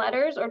finding those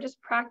letters or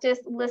just practice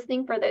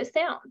listening for those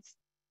sounds.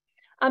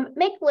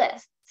 Make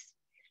lists.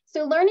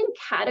 So learning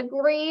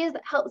categories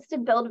helps to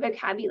build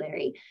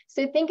vocabulary.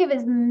 So think of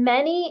as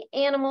many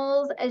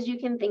animals as you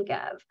can think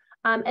of.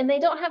 And they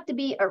don't have to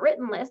be a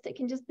written list. It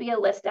can just be a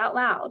list out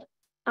loud.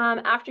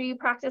 After you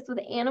practice with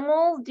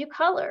animals, do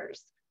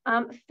colors.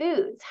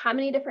 Foods, how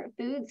many different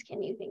foods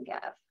can you think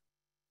of?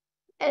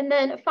 And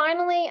then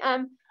finally,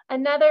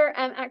 another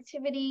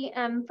activity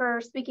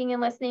for speaking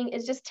and listening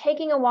is just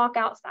taking a walk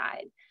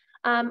outside.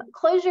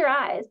 Close your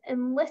eyes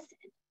and listen.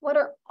 What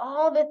are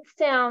all the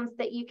sounds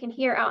that you can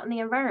hear out in the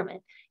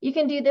environment? You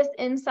can do this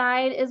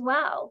inside as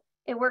well.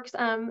 It works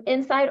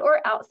inside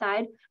or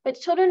outside, but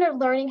children are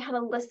learning how to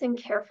listen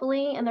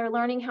carefully, and they're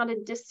learning how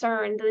to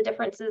discern the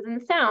differences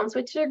in sounds,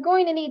 which they're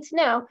going to need to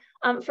know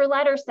for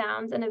letter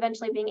sounds and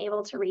eventually being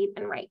able to read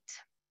and write.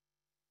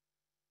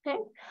 Okay,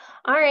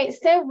 all right,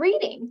 so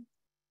reading.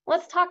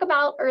 Let's talk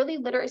about early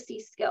literacy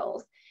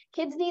skills.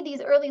 Kids need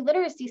these early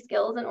literacy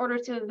skills in order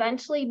to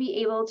eventually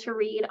be able to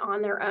read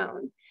on their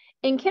own.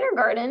 In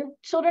kindergarten,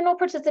 children will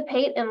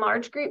participate in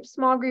large group,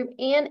 small group,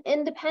 and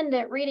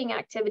independent reading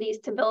activities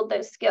to build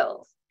those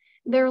skills.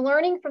 They're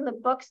learning from the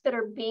books that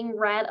are being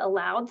read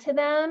aloud to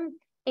them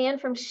and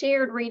from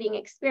shared reading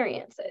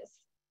experiences.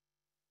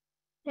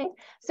 Okay,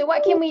 so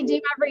what can we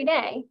do every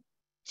day?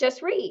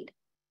 Just read.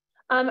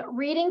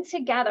 Reading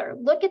together.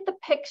 Look at the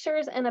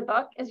pictures in a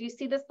book. As you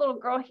see, this little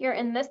girl here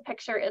in this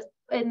picture is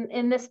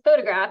in this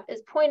photograph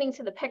is pointing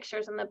to the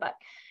pictures in the book.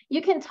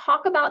 You can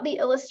talk about the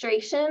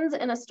illustrations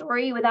in a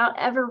story without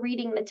ever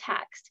reading the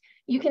text.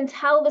 You can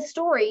tell the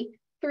story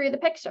through the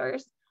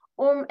pictures,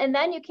 and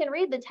then you can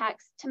read the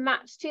text to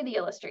match to the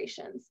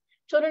illustrations.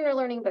 Children are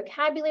learning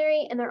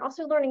vocabulary, and they're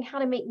also learning how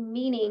to make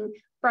meaning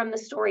from the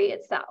story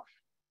itself.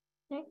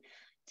 Okay?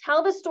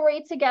 Tell the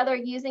story together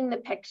using the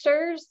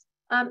pictures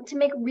to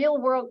make real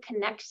world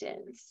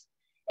connections.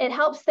 It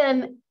helps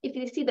them, if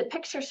you see the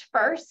pictures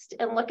first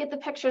and look at the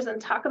pictures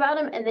and talk about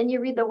them, and then you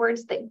read the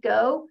words that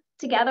go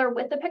together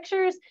with the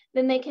pictures,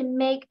 then they can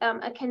make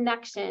a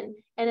connection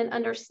and an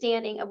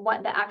understanding of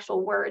what the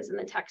actual words in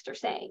the text are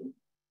saying.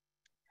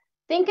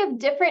 Think of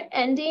different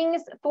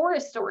endings for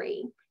a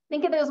story.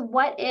 Think of those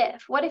what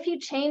if you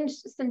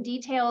changed some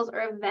details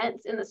or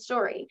events in the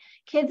story?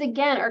 Kids,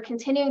 again, are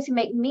continuing to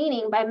make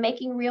meaning by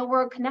making real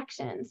world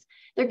connections.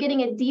 They're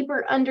getting a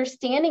deeper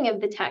understanding of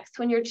the text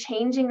when you're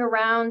changing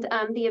around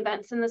the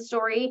events in the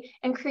story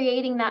and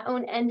creating that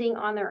own ending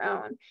on their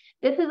own.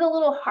 This is a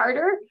little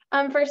harder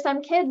for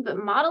some kids, but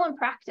model and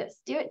practice,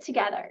 do it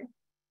together.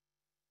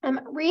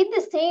 Read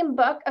the same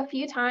book a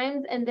few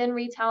times and then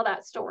retell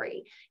that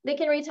story. They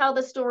can retell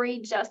the story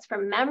just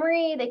from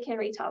memory. They can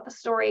retell the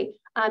story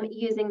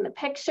using the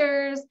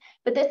pictures,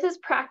 but this is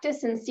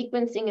practice in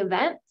sequencing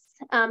events.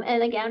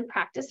 And again,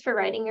 practice for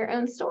writing your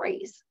own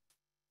stories.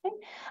 Okay?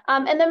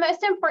 And the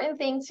most important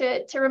thing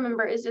to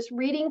remember is just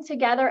reading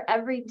together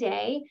every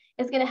day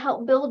is going to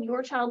help build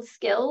your child's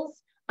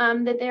skills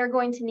that they're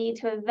going to need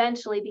to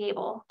eventually be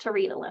able to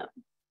read alone.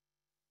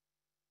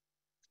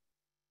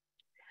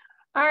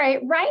 All right,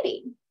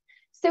 writing.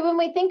 So when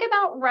we think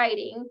about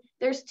writing,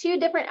 there's two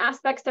different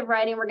aspects of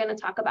writing we're going to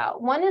talk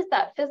about. One is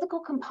that physical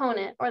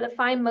component or the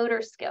fine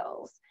motor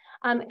skills.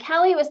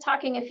 Kelly was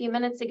talking a few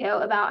minutes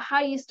ago about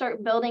how you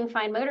start building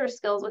fine motor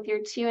skills with your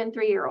 2- and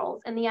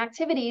 3-year-olds and the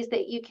activities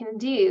that you can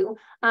do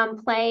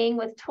playing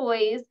with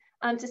toys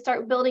to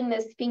start building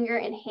those finger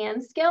and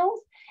hand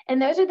skills. And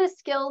those are the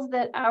skills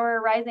that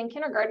our rising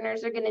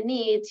kindergartners are going to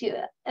need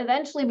to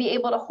eventually be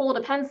able to hold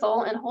a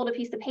pencil and hold a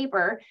piece of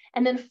paper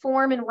and then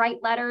form and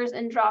write letters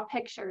and draw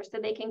pictures so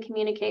they can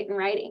communicate in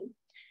writing.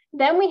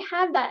 Then we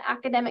have that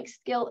academic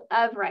skill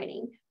of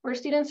writing, where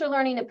students are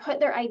learning to put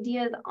their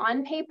ideas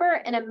on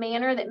paper in a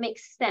manner that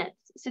makes sense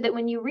so that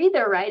when you read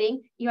their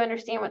writing, you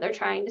understand what they're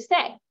trying to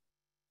say.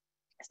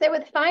 So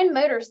with fine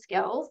motor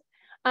skills,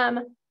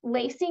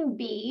 lacing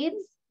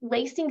beads,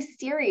 lacing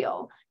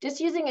cereal, just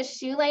using a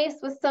shoelace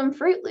with some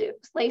Fruit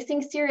Loops.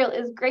 Lacing cereal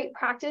is great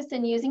practice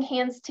in using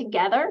hands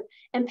together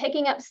and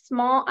picking up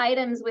small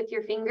items with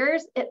your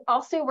fingers. It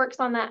also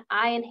works on that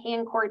eye and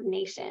hand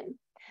coordination.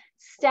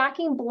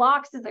 Stacking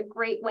blocks is a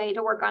great way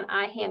to work on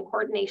eye-hand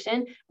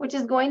coordination, which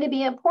is going to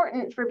be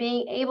important for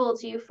being able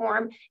to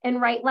form and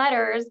write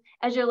letters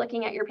as you're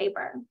looking at your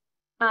paper.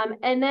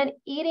 And then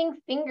eating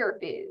finger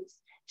foods,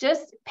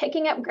 just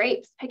picking up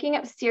grapes, picking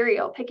up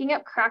cereal, picking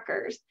up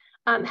crackers,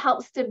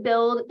 helps to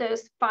build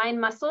those fine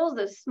muscles,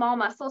 those small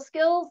muscle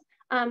skills,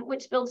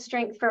 which build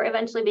strength for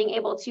eventually being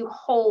able to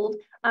hold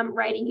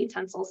writing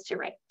utensils to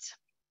write.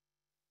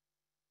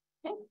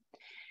 Okay.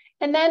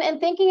 And then in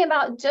thinking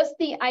about just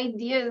the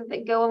ideas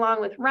that go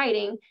along with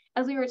writing,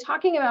 as we were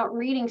talking about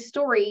reading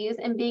stories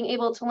and being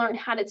able to learn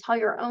how to tell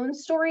your own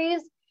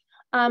stories,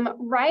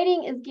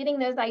 writing is getting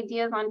those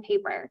ideas on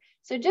paper.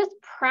 So just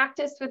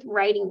practice with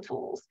writing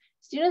tools.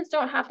 Students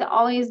don't have to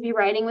always be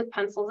writing with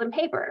pencils and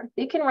paper.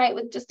 You can write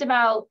with just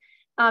about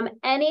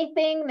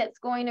anything that's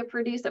going to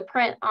produce a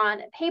print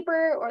on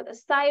paper or the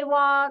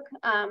sidewalk,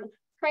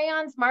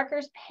 crayons,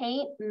 markers,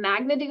 paint,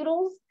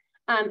 magnadoodles,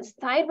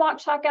 sidewalk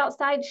chalk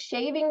outside,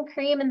 shaving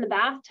cream in the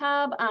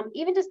bathtub,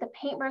 even just a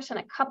paintbrush and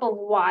a cup of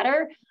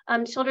water.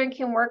 Children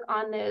can work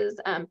on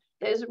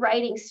those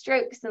writing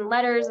strokes and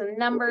letters and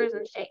numbers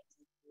and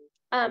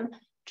shapes.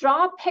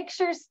 Draw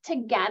pictures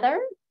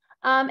together.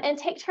 And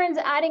take turns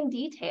adding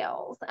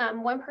details.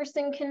 One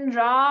person can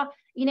draw,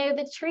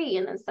 the tree,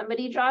 and then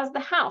somebody draws the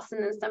house,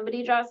 and then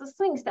somebody draws the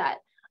swing set.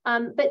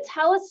 But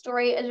tell a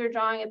story as you're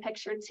drawing a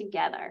picture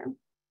together.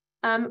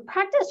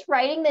 Practice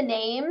writing the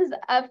names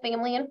of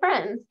family and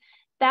friends.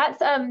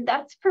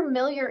 That's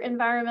familiar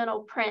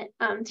environmental print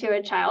to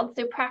a child.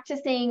 So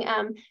practicing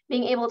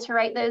being able to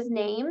write those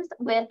names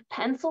with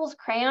pencils,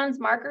 crayons,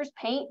 markers,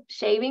 paint,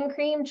 shaving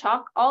cream,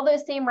 chalk, all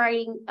those same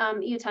writing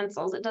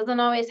utensils. It doesn't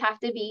always have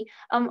to be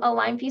a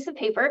lined piece of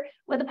paper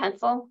with a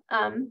pencil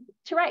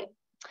to write.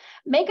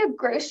 Make a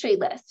grocery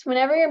list.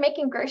 Whenever you're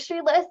making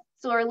grocery lists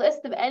or a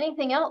list of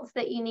anything else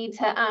that you need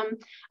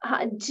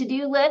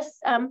to-do lists,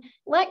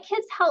 let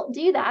kids help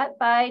do that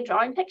by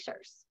drawing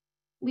pictures.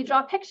 We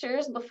draw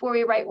pictures before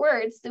we write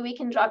words, so we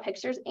can draw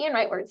pictures and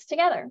write words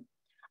together.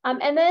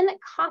 And then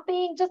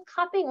copying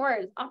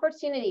words,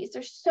 opportunities.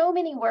 There's so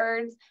many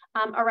words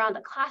around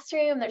the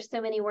classroom. There's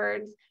so many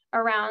words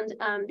around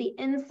the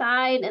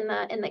inside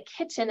and in the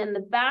kitchen and the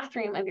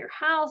bathroom of your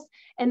house.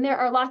 And there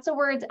are lots of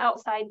words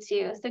outside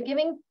too. So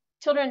giving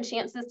children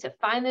chances to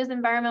find those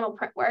environmental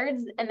print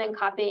words and then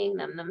copying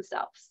them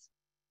themselves.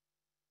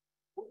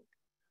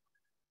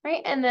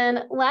 right? And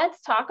then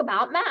let's talk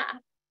about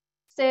math.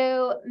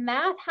 So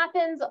math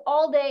happens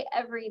all day,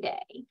 every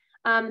day.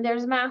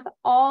 There's math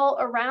all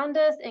around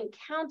us in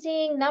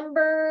counting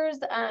numbers,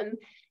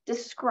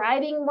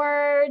 describing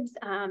words,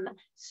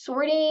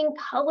 sorting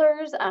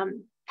colors,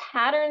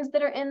 patterns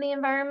that are in the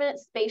environment,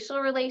 spatial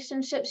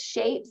relationships,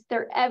 shapes,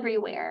 they're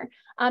everywhere.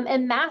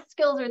 And math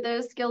skills are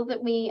those skills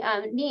that we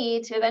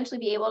need to eventually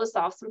be able to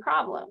solve some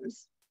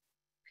problems.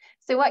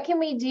 So what can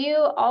we do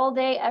all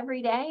day,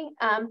 every day?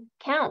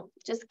 Count,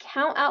 just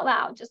count out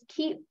loud. Just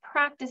keep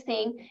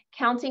practicing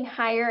counting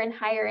higher and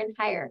higher and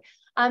higher.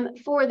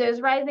 For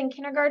those rising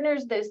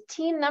kindergartners, those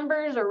teen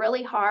numbers are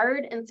really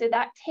hard. And so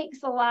that takes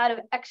a lot of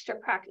extra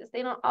practice.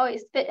 They don't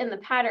always fit in the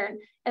pattern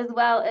as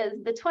well as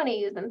the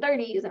 20s and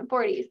 30s and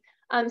 40s.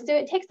 So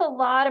it takes a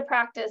lot of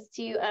practice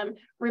to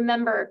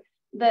remember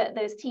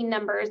those teen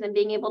numbers and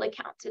being able to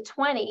count to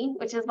 20,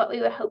 which is what we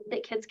would hope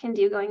that kids can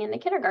do going into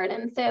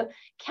kindergarten. So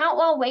count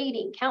while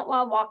waiting, count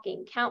while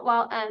walking, count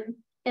while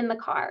in the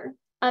car,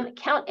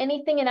 count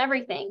anything and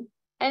everything.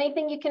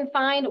 Anything you can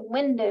find,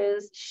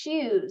 windows,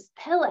 shoes,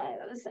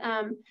 pillows,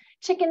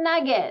 chicken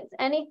nuggets,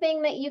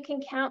 anything that you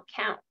can count,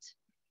 count.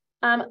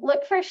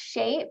 Look for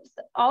shapes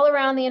all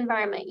around the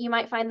environment. You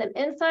might find them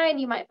inside,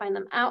 you might find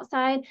them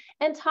outside,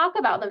 and talk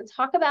about them.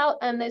 Talk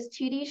about those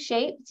 2D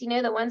shapes, you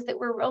know, the ones that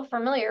we're real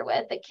familiar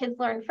with that kids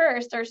learn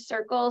first are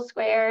circle,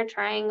 square,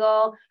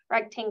 triangle,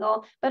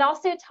 rectangle, but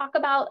also talk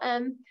about,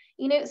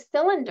 you know,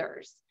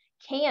 cylinders.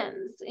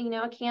 Cans, you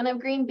know, a can of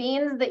green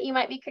beans that you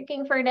might be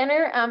cooking for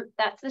dinner,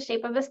 that's the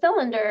shape of a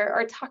cylinder.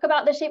 Or talk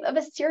about the shape of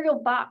a cereal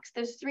box,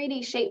 those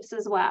 3D shapes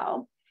as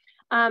well.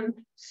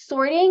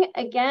 Sorting,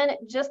 again,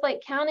 just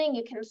like counting,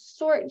 you can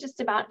sort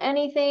just about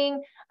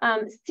anything.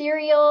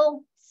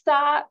 Cereal,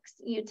 socks,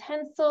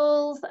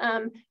 utensils,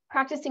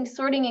 practicing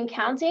sorting and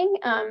counting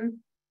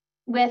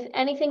with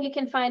anything you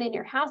can find in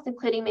your house,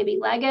 including maybe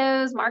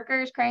Legos,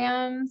 markers,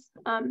 crayons,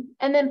 and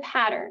then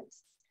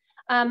patterns.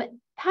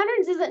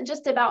 Patterns isn't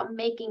just about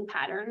making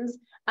patterns.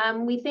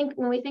 When we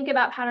think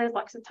about patterns,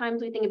 lots of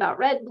times we think about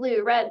red,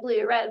 blue, red,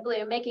 blue, red,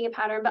 blue, making a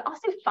pattern, but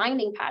also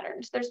finding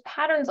patterns. There's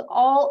patterns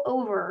all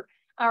over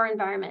our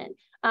environment.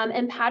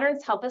 And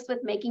patterns help us with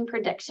making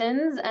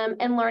predictions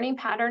and learning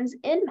patterns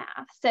in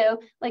math. So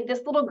like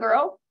this little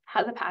girl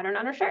has a pattern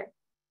on her shirt.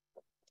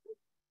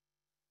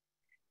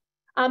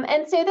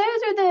 And so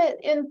those are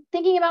in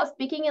thinking about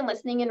speaking and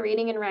listening and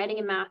reading and writing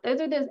and math,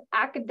 those are those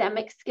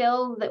academic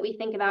skills that we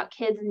think about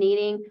kids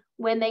needing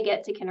when they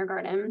get to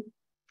kindergarten.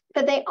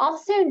 But they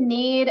also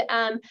need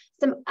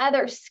some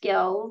other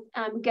skills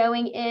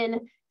going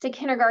in to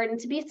kindergarten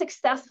to be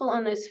successful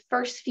in those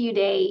first few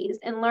days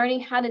and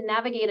learning how to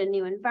navigate a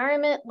new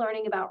environment,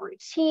 learning about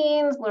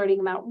routines, learning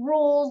about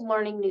rules,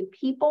 learning new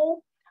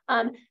people.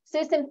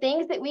 So some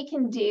things that we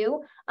can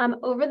do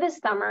over the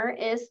summer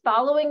is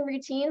following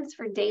routines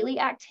for daily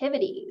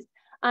activities,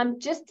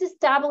 just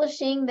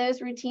establishing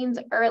those routines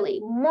early,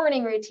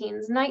 morning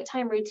routines,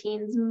 nighttime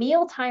routines,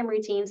 mealtime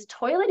routines,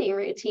 toileting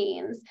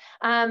routines,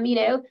 you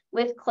know,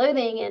 with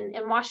clothing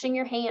and washing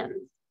your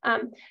hands.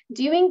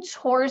 Doing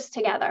chores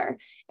together.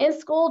 In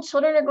school,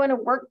 children are going to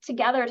work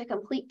together to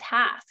complete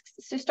tasks.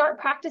 So start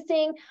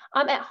practicing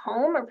at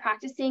home or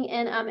practicing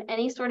in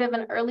any sort of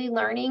an early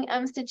learning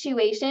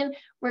situation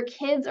where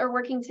kids are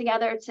working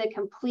together to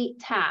complete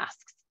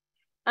tasks.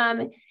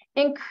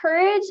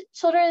 Encourage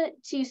children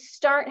to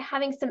start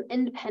having some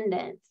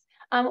independence.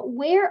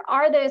 Where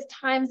are those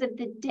times of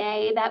the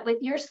day that with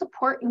your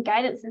support and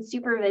guidance and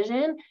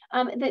supervision,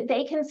 that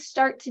they can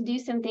start to do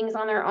some things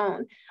on their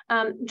own?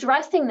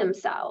 Dressing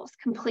themselves,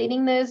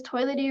 completing those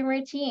toileting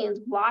routines,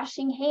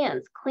 washing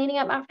hands, cleaning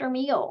up after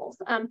meals,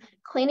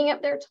 cleaning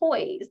up their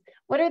toys.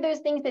 What are those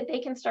things that they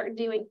can start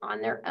doing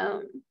on their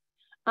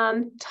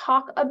own?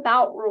 Talk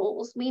about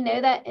rules. We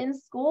know that in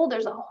school,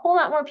 there's a whole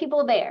lot more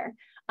people there.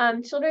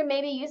 Children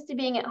may be used to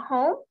being at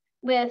home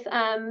with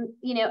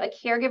you know, a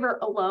caregiver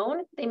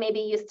alone. They may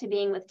be used to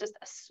being with just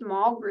a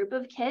small group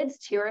of kids,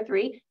 2 or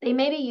 3. They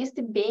may be used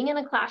to being in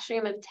a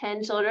classroom of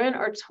 10 children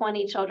or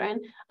 20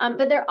 children,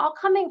 but they're all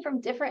coming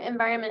from different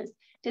environments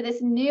to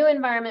this new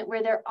environment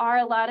where there are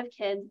a lot of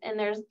kids and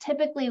there's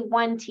typically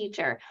one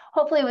teacher,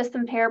 hopefully with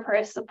some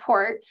para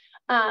support,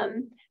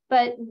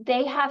 but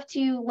they have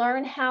to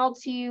learn how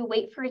to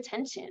wait for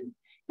attention.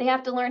 They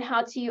have to learn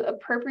how to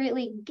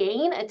appropriately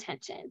gain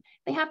attention.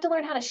 They have to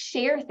learn how to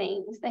share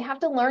things. They have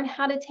to learn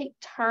how to take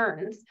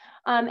turns.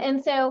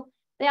 And so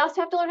they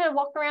also have to learn how to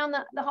walk around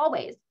the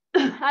hallways,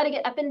 how to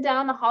get up and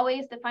down the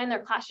hallways to find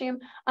their classroom.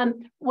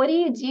 What do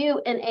you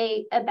do in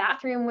a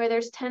bathroom where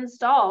there's 10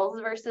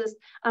 stalls versus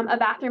a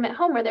bathroom at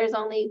home where there's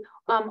only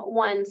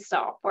 1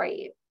 stall for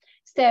you?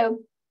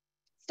 So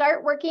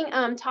start working,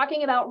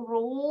 talking about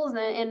rules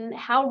and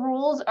how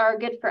rules are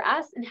good for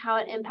us and how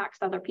it impacts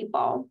other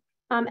people.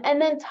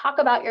 And then talk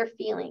about your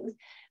feelings.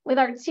 With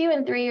our 2-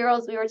 and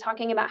 3-year-olds, we were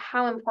talking about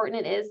how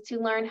important it is to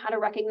learn how to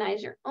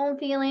recognize your own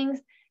feelings,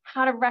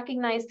 how to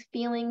recognize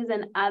feelings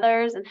in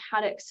others, and how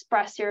to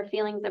express your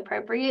feelings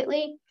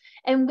appropriately.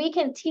 And we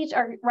can teach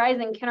our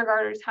rising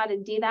kindergartners how to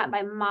do that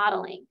by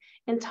modeling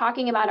and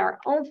talking about our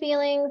own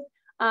feelings,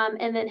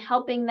 and then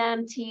helping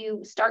them to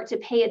start to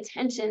pay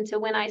attention to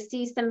when I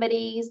see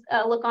somebody's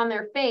look on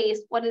their face,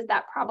 what does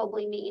that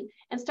probably mean,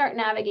 and start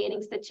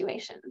navigating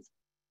situations.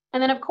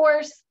 And then of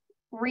course,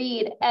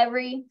 read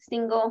every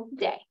single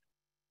day.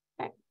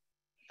 Okay.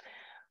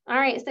 All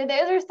right, so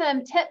those are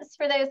some tips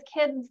for those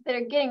kids that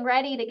are getting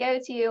ready to go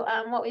to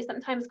what we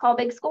sometimes call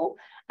big school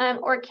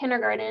or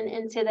kindergarten,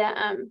 into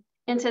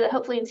the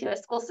hopefully into a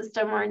school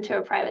system or into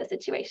a private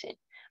situation.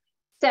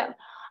 So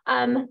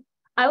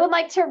I would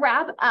like to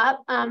wrap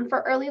up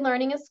for early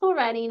learning and school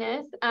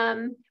readiness.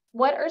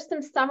 What are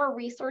some summer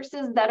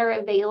resources that are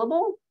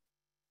available?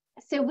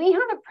 So we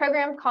have a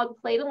program called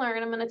Play to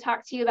Learn. I'm going to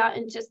talk to you about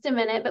in just a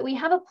minute, but we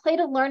have a Play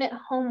to Learn at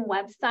Home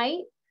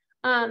website.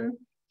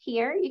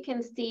 Here you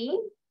can see,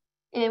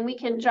 and we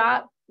can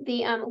drop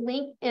the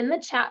link in the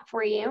chat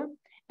for you.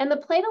 And the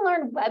Play to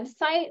Learn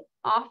website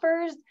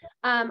offers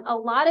a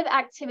lot of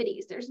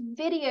activities. There's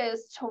videos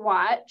to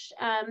watch,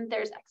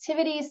 there's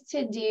activities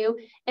to do.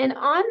 And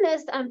on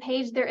this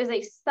page, there is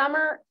a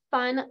summer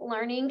fun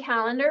learning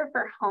calendar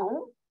for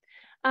home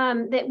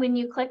that when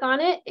you click on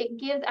it, it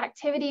gives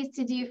activities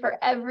to do for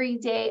every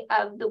day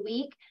of the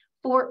week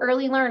for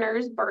early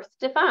learners birth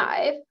to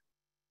 5.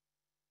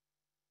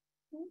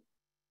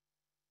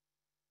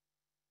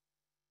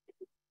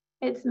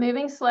 It's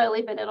moving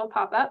slowly, but it'll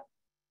pop up.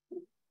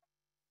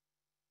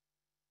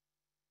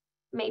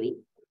 Maybe.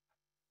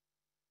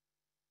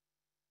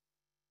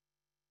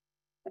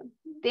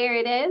 There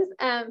it is.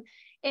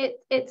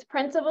 It's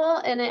printable,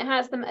 and it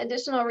has some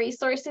additional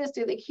resources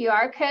through the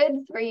QR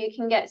codes where you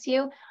can get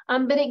to,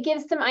 but it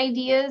gives some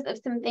ideas of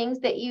some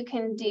things that you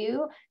can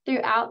do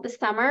throughout the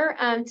summer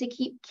to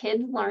keep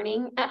kids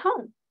learning at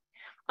home.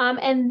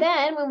 And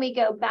then when we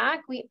go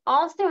back, we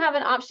also have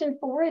an option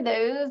for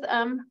those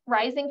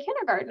rising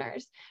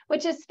kindergartners,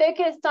 which is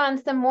focused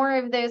on some more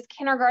of those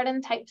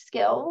kindergarten type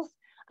skills.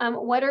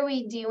 What are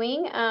we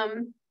doing?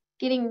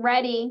 Getting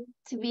ready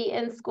to be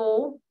in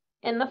school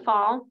in the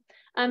fall.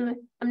 I'm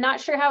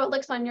not sure how it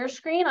looks on your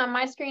screen. On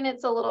my screen,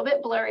 it's a little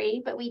bit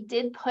blurry, but we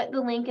did put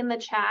the link in the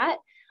chat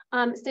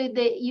so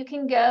that you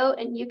can go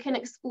and you can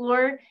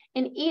explore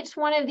in each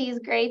one of these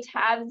gray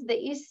tabs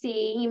that you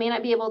see. You may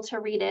not be able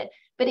to read it,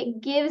 but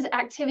it gives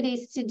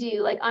activities to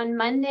do. Like on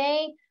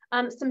Monday,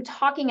 some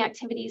talking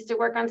activities to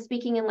work on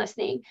speaking and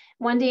listening.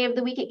 One day of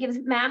the week, it gives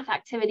math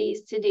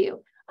activities to do.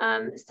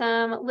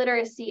 Some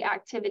literacy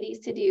activities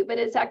to do, but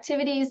it's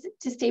activities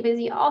to stay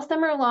busy all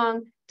summer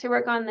long to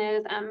work on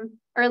those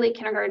early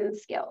kindergarten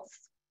skills.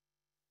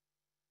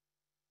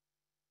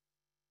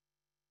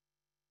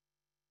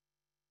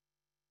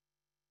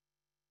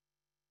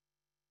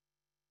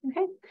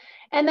 Okay,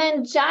 and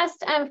then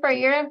just for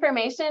your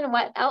information,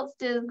 what else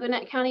does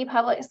Gwinnett County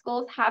Public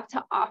Schools have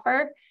to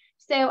offer?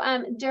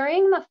 So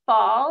during the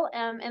fall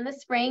and the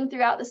spring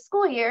throughout the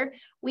school year,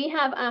 we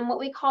have what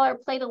we call our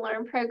Play to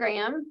Learn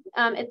program.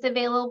 It's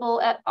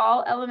available at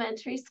all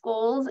elementary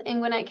schools in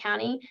Gwinnett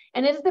County.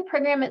 And it is the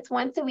program that's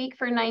once a week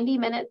for 90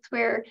 minutes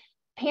where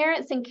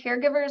parents and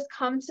caregivers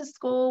come to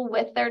school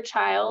with their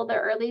child,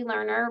 their early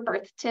learner,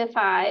 birth to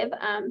 5,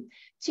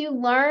 to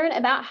learn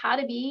about how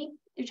to be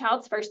your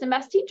child's first and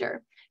best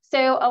teacher.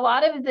 So a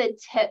lot of the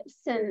tips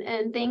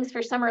and things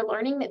for summer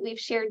learning that we've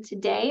shared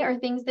today are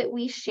things that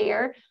we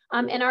share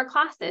in our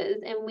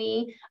classes. And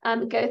we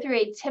go through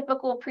a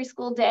typical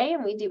preschool day,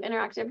 and we do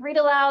interactive read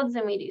alouds,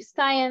 and we do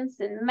science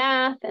and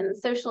math and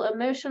social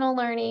emotional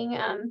learning.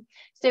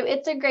 So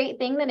it's a great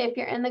thing that if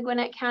you're in the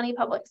Gwinnett County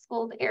Public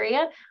Schools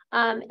area,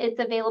 it's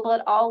available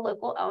at all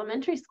local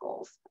elementary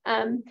schools.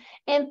 And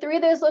through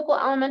those local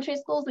elementary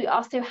schools, we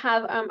also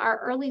have our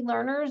early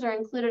learners are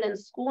included in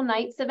school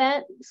night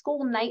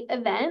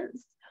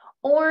events,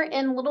 or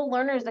in Little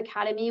Learners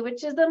Academy,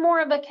 which is more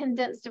of a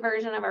condensed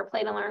version of our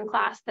Play to Learn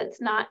class that's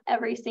not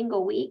every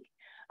single week.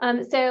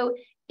 So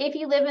if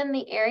you live in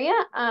the area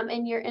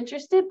and you're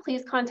interested,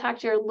 please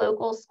contact your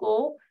local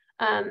school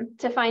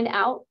to find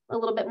out a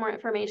little bit more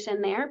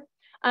information there.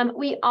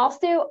 We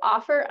also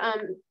offer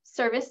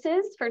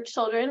services for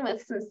children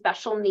with some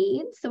special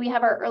needs. So we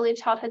have our early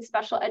childhood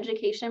special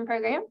education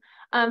program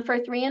for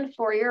 3- and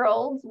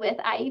 4-year-olds with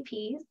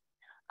IEPs.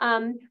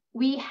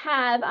 We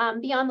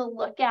have, be on the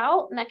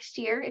lookout next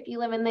year if you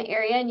live in the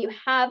area and you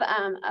have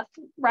a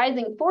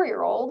rising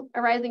 4-year-old,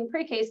 a rising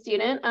pre-K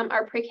student,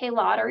 our pre-K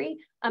lottery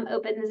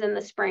opens in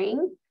the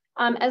spring,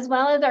 as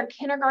well as our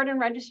kindergarten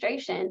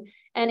registration.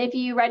 And if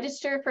you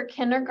register for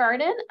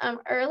kindergarten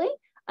early,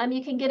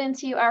 you can get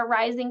into our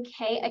Rising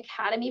K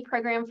Academy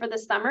program for the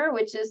summer,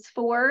 which is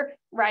for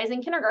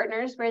rising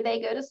kindergartners, where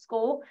they go to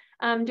school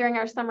during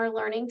our summer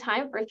learning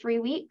time for 3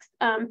 weeks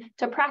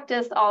to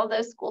practice all of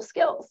those school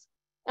skills.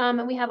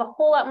 And we have a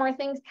whole lot more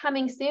things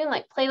coming soon,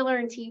 like Play to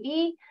Learn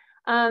TV,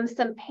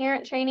 some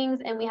parent trainings,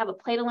 and we have a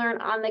Play to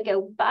Learn on the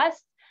go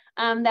bus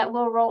that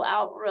will roll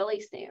out really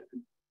soon.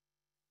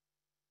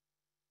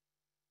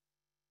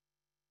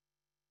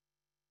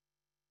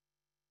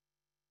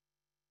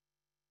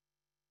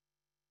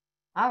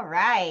 All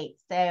right,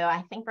 so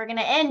I think we're going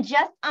to end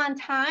just on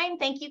time.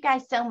 Thank you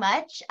guys so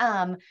much.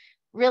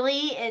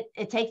 really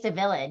it takes a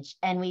village,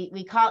 and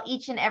we call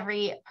each and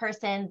every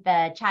person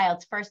the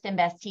child's first and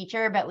best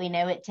teacher, but we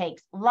know it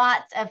takes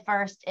lots of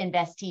first and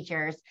best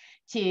teachers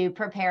to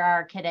prepare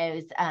our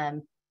kiddos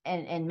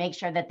and make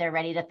sure that they're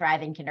ready to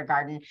thrive in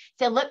kindergarten.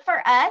 So look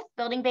for us,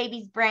 Building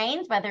Babies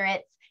Brains, whether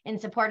it's in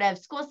support of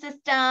school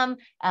system,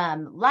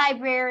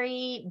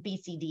 library,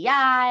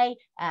 BCDI,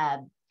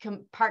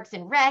 Parks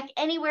and Rec,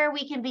 anywhere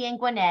we can be in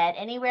Gwinnett,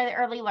 anywhere the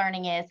early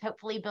learning is.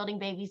 Hopefully Building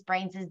Babies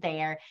Brains is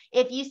there.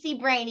 If you see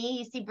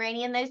Brainy,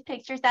 in those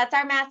pictures, that's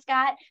our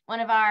mascot, one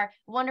of our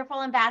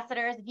wonderful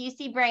ambassadors. If you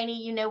see Brainy,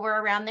 you know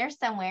we're around there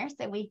somewhere.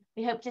 So we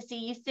hope to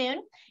see you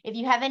soon. If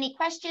you have any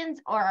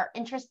questions or are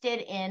interested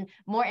in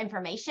more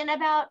information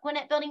about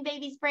Gwinnett Building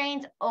Babies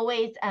Brains,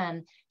 always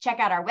check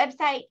out our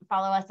website,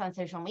 follow us on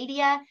social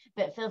media,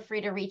 but feel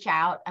free to reach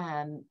out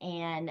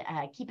and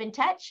keep in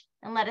touch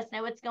and let us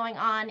know what's going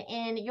on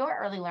in your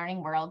early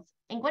learning worlds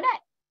in Gwinnett.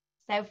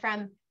 So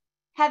from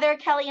Heather,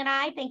 Kelly, and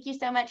I, thank you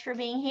so much for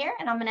being here.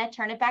 And I'm going to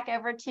turn it back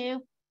over to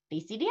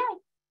BCDI.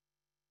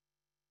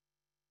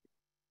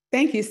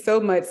 Thank you so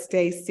much,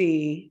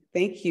 Stacy.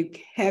 Thank you,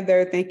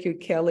 Heather. Thank you,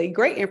 Kelly.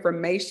 Great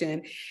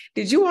information.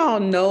 Did you all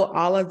know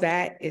all of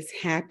that has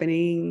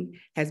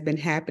been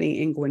happening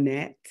in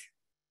Gwinnett?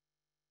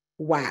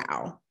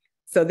 Wow.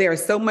 So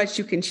there's so much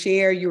you can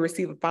share. You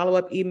receive a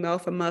follow-up email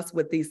from us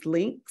with these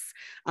links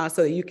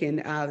so that you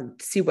can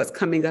see what's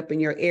coming up in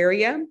your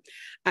area.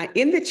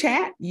 In the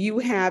chat, you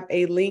have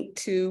a link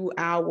to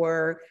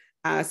our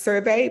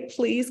survey.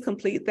 Please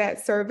complete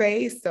that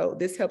survey. So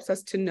this helps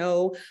us to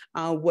know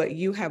what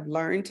you have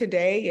learned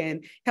today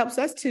and helps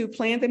us to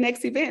plan the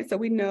next event so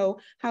we know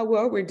how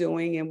well we're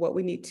doing and what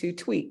we need to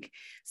tweak.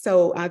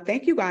 So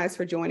thank you guys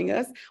for joining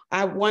us.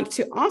 I want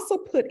to also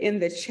put in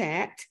the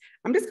chat,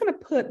 I'm just going to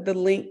put the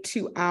link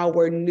to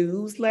our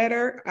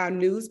newsletter, our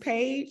news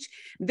page.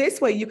 This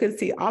way you can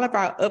see all of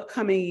our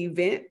upcoming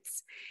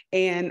events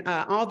and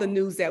all the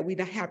news that we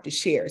have to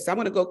share. So I'm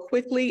going to go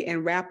quickly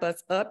and wrap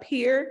us up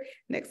here.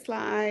 Next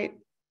slide.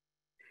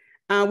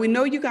 We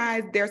know you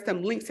guys, there's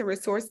some links and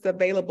resources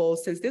available.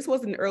 Since this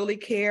was an early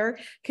care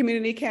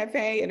community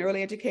cafe, an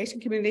early education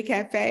community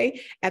cafe,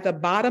 at the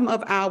bottom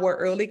of our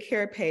early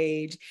care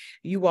page,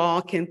 you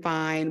all can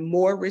find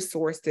more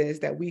resources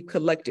that we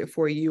collected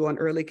for you on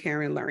early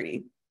care and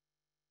learning.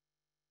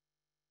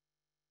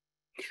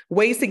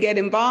 Ways to get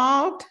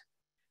involved.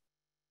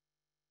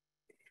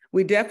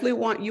 We definitely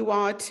want you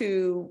all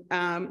to,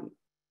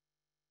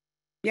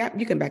 yeah,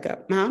 you can back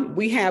up.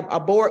 We have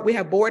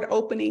board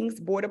openings,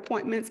 board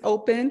appointments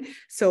open.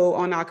 So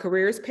on our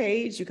careers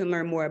page, you can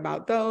learn more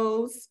about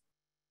those.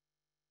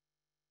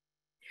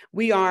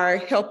 We are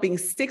helping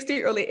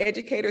 60 early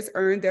educators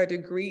earn their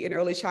degree in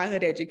early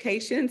childhood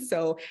education.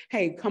 So,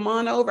 hey, come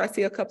on over. I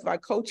see a couple of our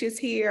coaches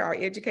here, our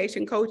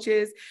education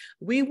coaches.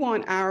 We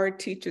want our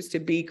teachers to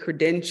be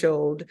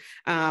credentialed,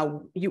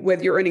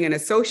 whether you're earning an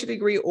associate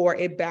degree or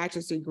a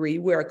bachelor's degree.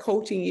 We're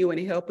coaching you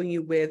and helping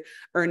you with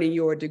earning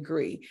your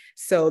degree.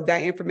 So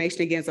that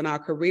information, again, is on our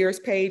careers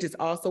page. It's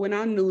also in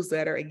our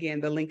newsletter.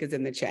 Again, the link is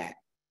in the chat.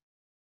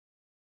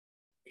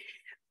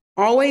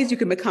 Always, you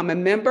can become a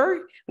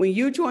member. When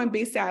you join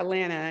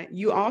BCDI-Atlanta,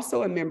 you're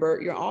also a member of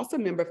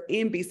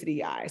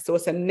BCDI. So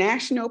it's a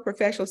National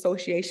Professional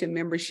Association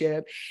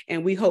membership,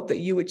 and we hope that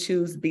you would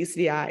choose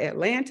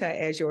BCDI-Atlanta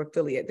as your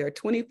affiliate. There are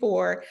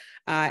 24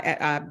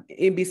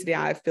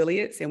 BCDI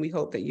affiliates, and we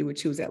hope that you would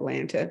choose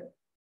Atlanta.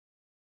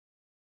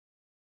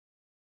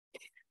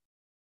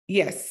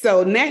 Yes,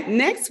 so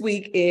next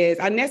week is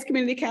our next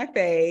Community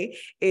Cafe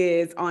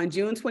is on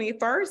June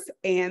 21st,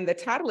 and the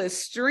title is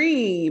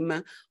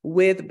Stream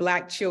with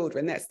Black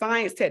Children. That's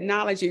science,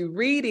 technology,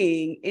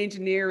 reading,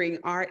 engineering,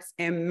 arts,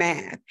 and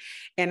math.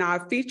 And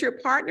our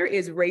featured partner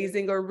is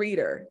Raising a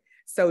Reader.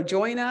 So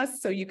join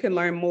us so you can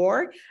learn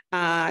more.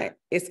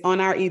 It's on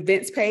our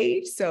events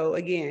page. So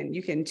again,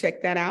 you can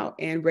check that out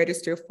and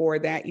register for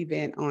that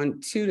event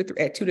on 2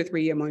 to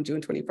 3 a.m. on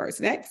June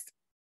 21st. Next.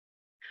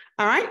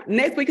 All right,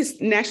 next week is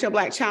National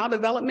Black Child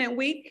Development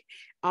Week.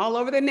 All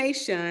over the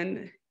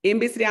nation,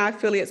 BCDI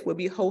affiliates will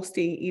be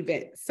hosting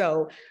events.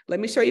 So let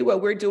me show you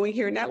what we're doing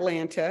here in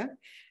Atlanta.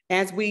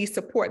 As we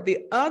support the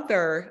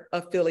other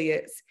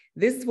affiliates,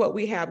 this is what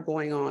we have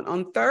going on.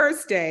 On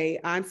Thursday,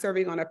 I'm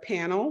serving on a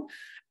panel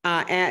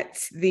at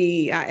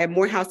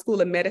Morehouse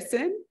School of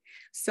Medicine.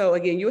 So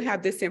again, you'll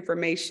have this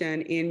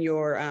information in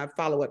your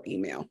follow-up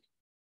email.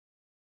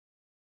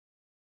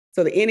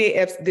 So the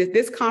NAF,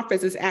 this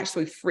conference is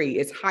actually free.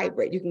 It's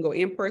hybrid. You can go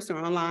in person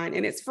or online,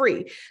 and it's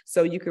free.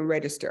 So you can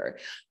register.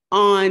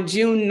 On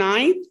June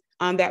 9th,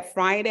 on that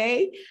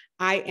Friday,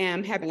 I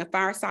am having a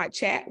fireside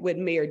chat with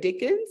Mayor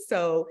Dickens.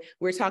 So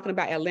we're talking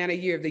about Atlanta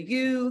Year of the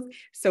Youth.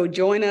 So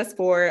join us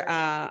for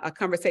a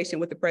conversation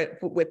with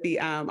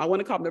I want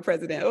to call him the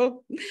president,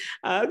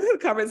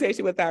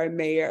 conversation with our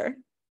mayor.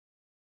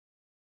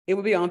 It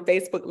will be on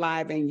Facebook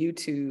Live and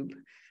YouTube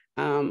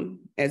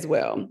as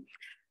well.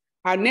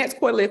 Our next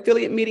quarterly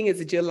affiliate meeting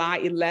is July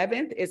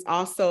 11th. It's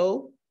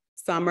also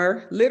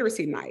Summer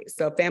Literacy Night,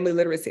 so Family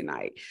Literacy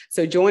Night.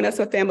 So join us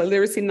for Family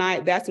Literacy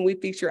Night. That's when we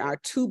feature our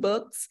 2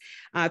 books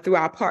through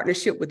our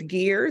partnership with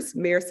GEARS,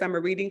 Mayor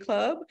Summer Reading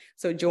Club.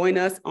 So join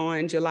us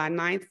on July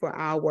 9th for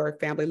our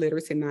Family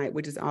Literacy Night,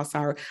 which is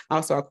also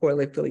our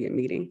quarterly affiliate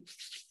meeting.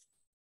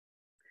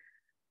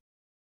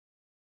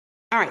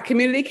 All right,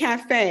 Community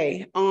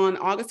Café on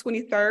August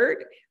 23rd.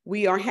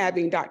 We are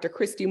having Dr.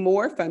 Christy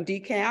Moore from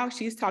DeKalb.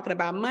 She's talking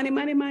about money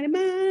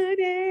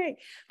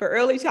for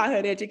early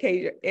childhood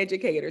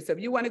educators. So if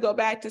you want to go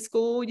back to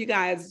school, you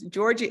guys,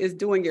 Georgia is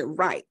doing it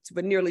right.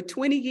 For nearly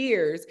 20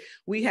 years,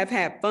 we have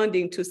had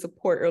funding to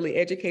support early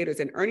educators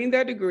in earning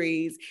their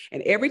degrees.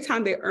 And every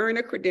time they earn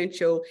a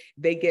credential,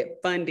 they get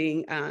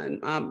funding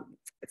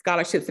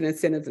scholarships and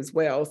incentives as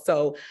well.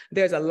 So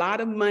there's a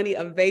lot of money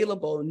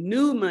available,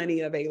 new money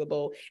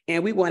available,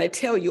 and we want to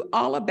tell you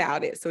all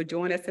about it. So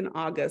join us in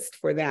August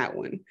for that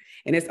one.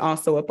 And it's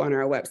also up on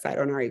our website,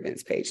 on our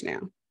events page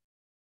now.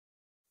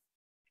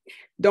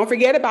 Don't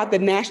forget about the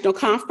national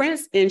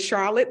conference in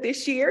Charlotte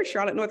this year,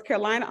 Charlotte, North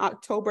Carolina,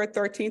 October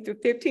 13th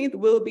through 15th.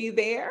 We'll be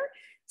there.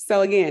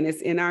 So again,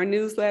 it's in our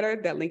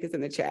newsletter. That link is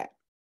in the chat.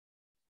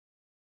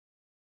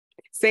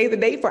 Save the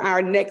date for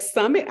our next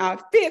summit, our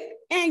 5th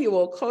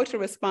annual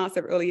Culturally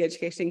Responsive Early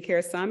Education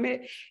Care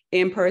Summit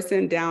in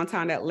person,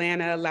 downtown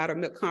Atlanta,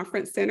 Loudermilk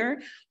Conference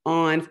Center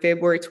on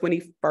February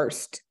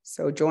 21st.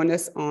 So join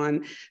us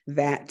on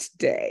that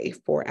day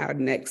for our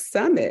next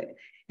summit.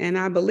 And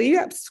I believe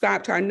you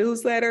subscribe to our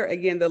newsletter.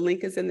 Again, the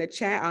link is in the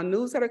chat. Our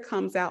newsletter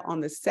comes out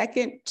on the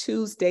 2nd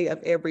Tuesday of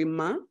every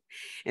month.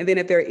 And then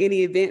if there are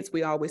any events,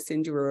 we always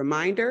send you a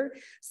reminder.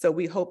 So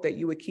we hope that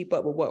you would keep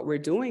up with what we're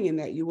doing and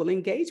that you will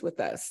engage with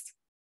us.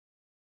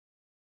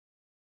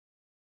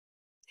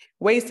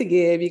 Ways to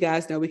give. You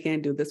guys know we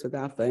can't do this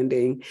without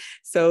funding.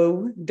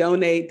 So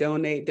donate.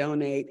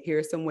 Here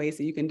are some ways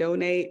that you can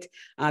donate.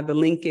 The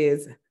link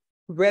is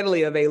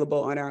readily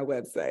available on our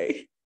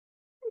website.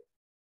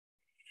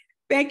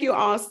 Thank you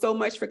all so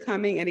much for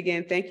coming. And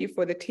again, thank you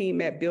for the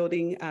team at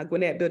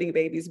Gwinnett Building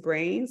Babies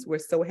Brains. We're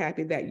so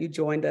happy that you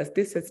joined us.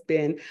 This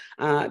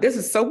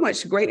is so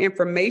much great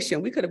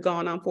information. We could have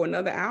gone on for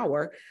another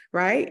hour,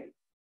 right?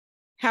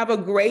 Have a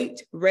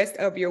great rest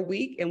of your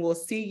week, and we'll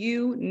see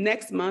you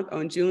next month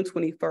on June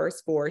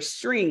 21st for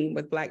Stream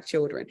with Black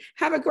Children.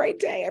 Have a great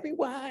day,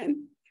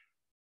 everyone.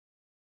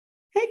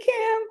 Hey,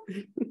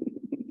 Kim.